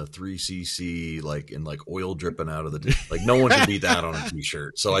 needles and the 3cc, like, and like oil dripping out of the, like no one can beat that on a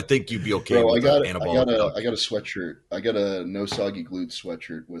t-shirt. So I think you'd be okay. Bro, with I got a sweatshirt. I got a no soggy glute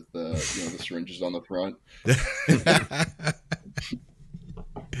sweatshirt with the syringes on the front.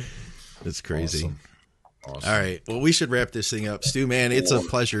 That's crazy. Awesome. All right. Well, we should wrap this thing up. Stu, man, it's a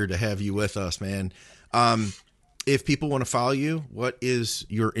pleasure to have you with us, man. if people want to follow you, what is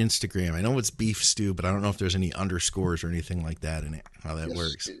your Instagram? I know it's Beef Stew, but I don't know if there's any underscores or anything like that in it, how that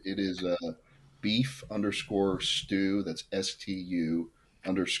works. It is beef_stew. That's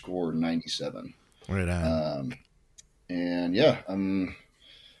STU_97. Right on. And yeah,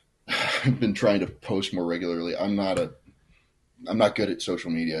 I've been trying to post more regularly. I'm not good at social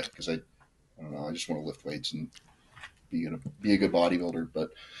media because I don't know. I just want to lift weights and be a good bodybuilder. But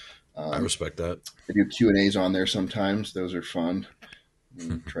I respect that. I do Q&As on there sometimes. Those are fun.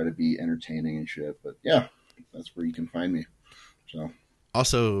 Try to be entertaining and shit. But yeah, that's where you can find me. So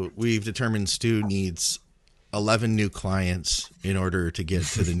also, we've determined Stu needs 11 new clients in order to get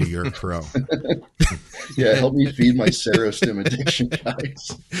to the New York Pro. Yeah, help me feed my Serostim addiction,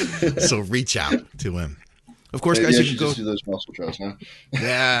 guys. So reach out to him. Of course, guys, you can go do those muscle shows, huh?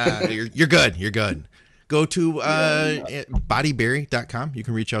 Yeah, you're good. You're good. Go to bodyberry.com. You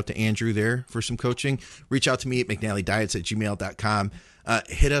can reach out to Andrew there for some coaching. Reach out to me at mcnallydiets@gmail.com.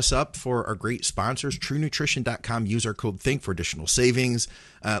 Hit us up for our great sponsors, truenutrition.com. Use our code THINK for additional savings.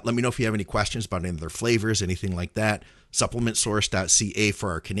 Let me know if you have any questions about any of their flavors, anything like that. Supplementsource.ca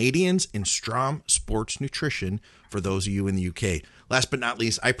for our Canadians, and Strom Sports Nutrition for those of you in the UK. Last but not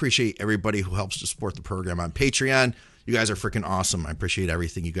least, I appreciate everybody who helps to support the program on Patreon. You guys are freaking awesome. I appreciate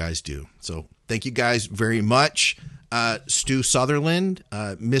everything you guys do. So thank you guys very much. Stu Sutherland,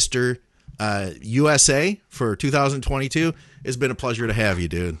 Mr. USA for 2022. It's been a pleasure to have you,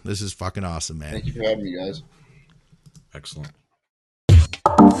 dude. This is fucking awesome, man. Thank you for having me, guys. Excellent.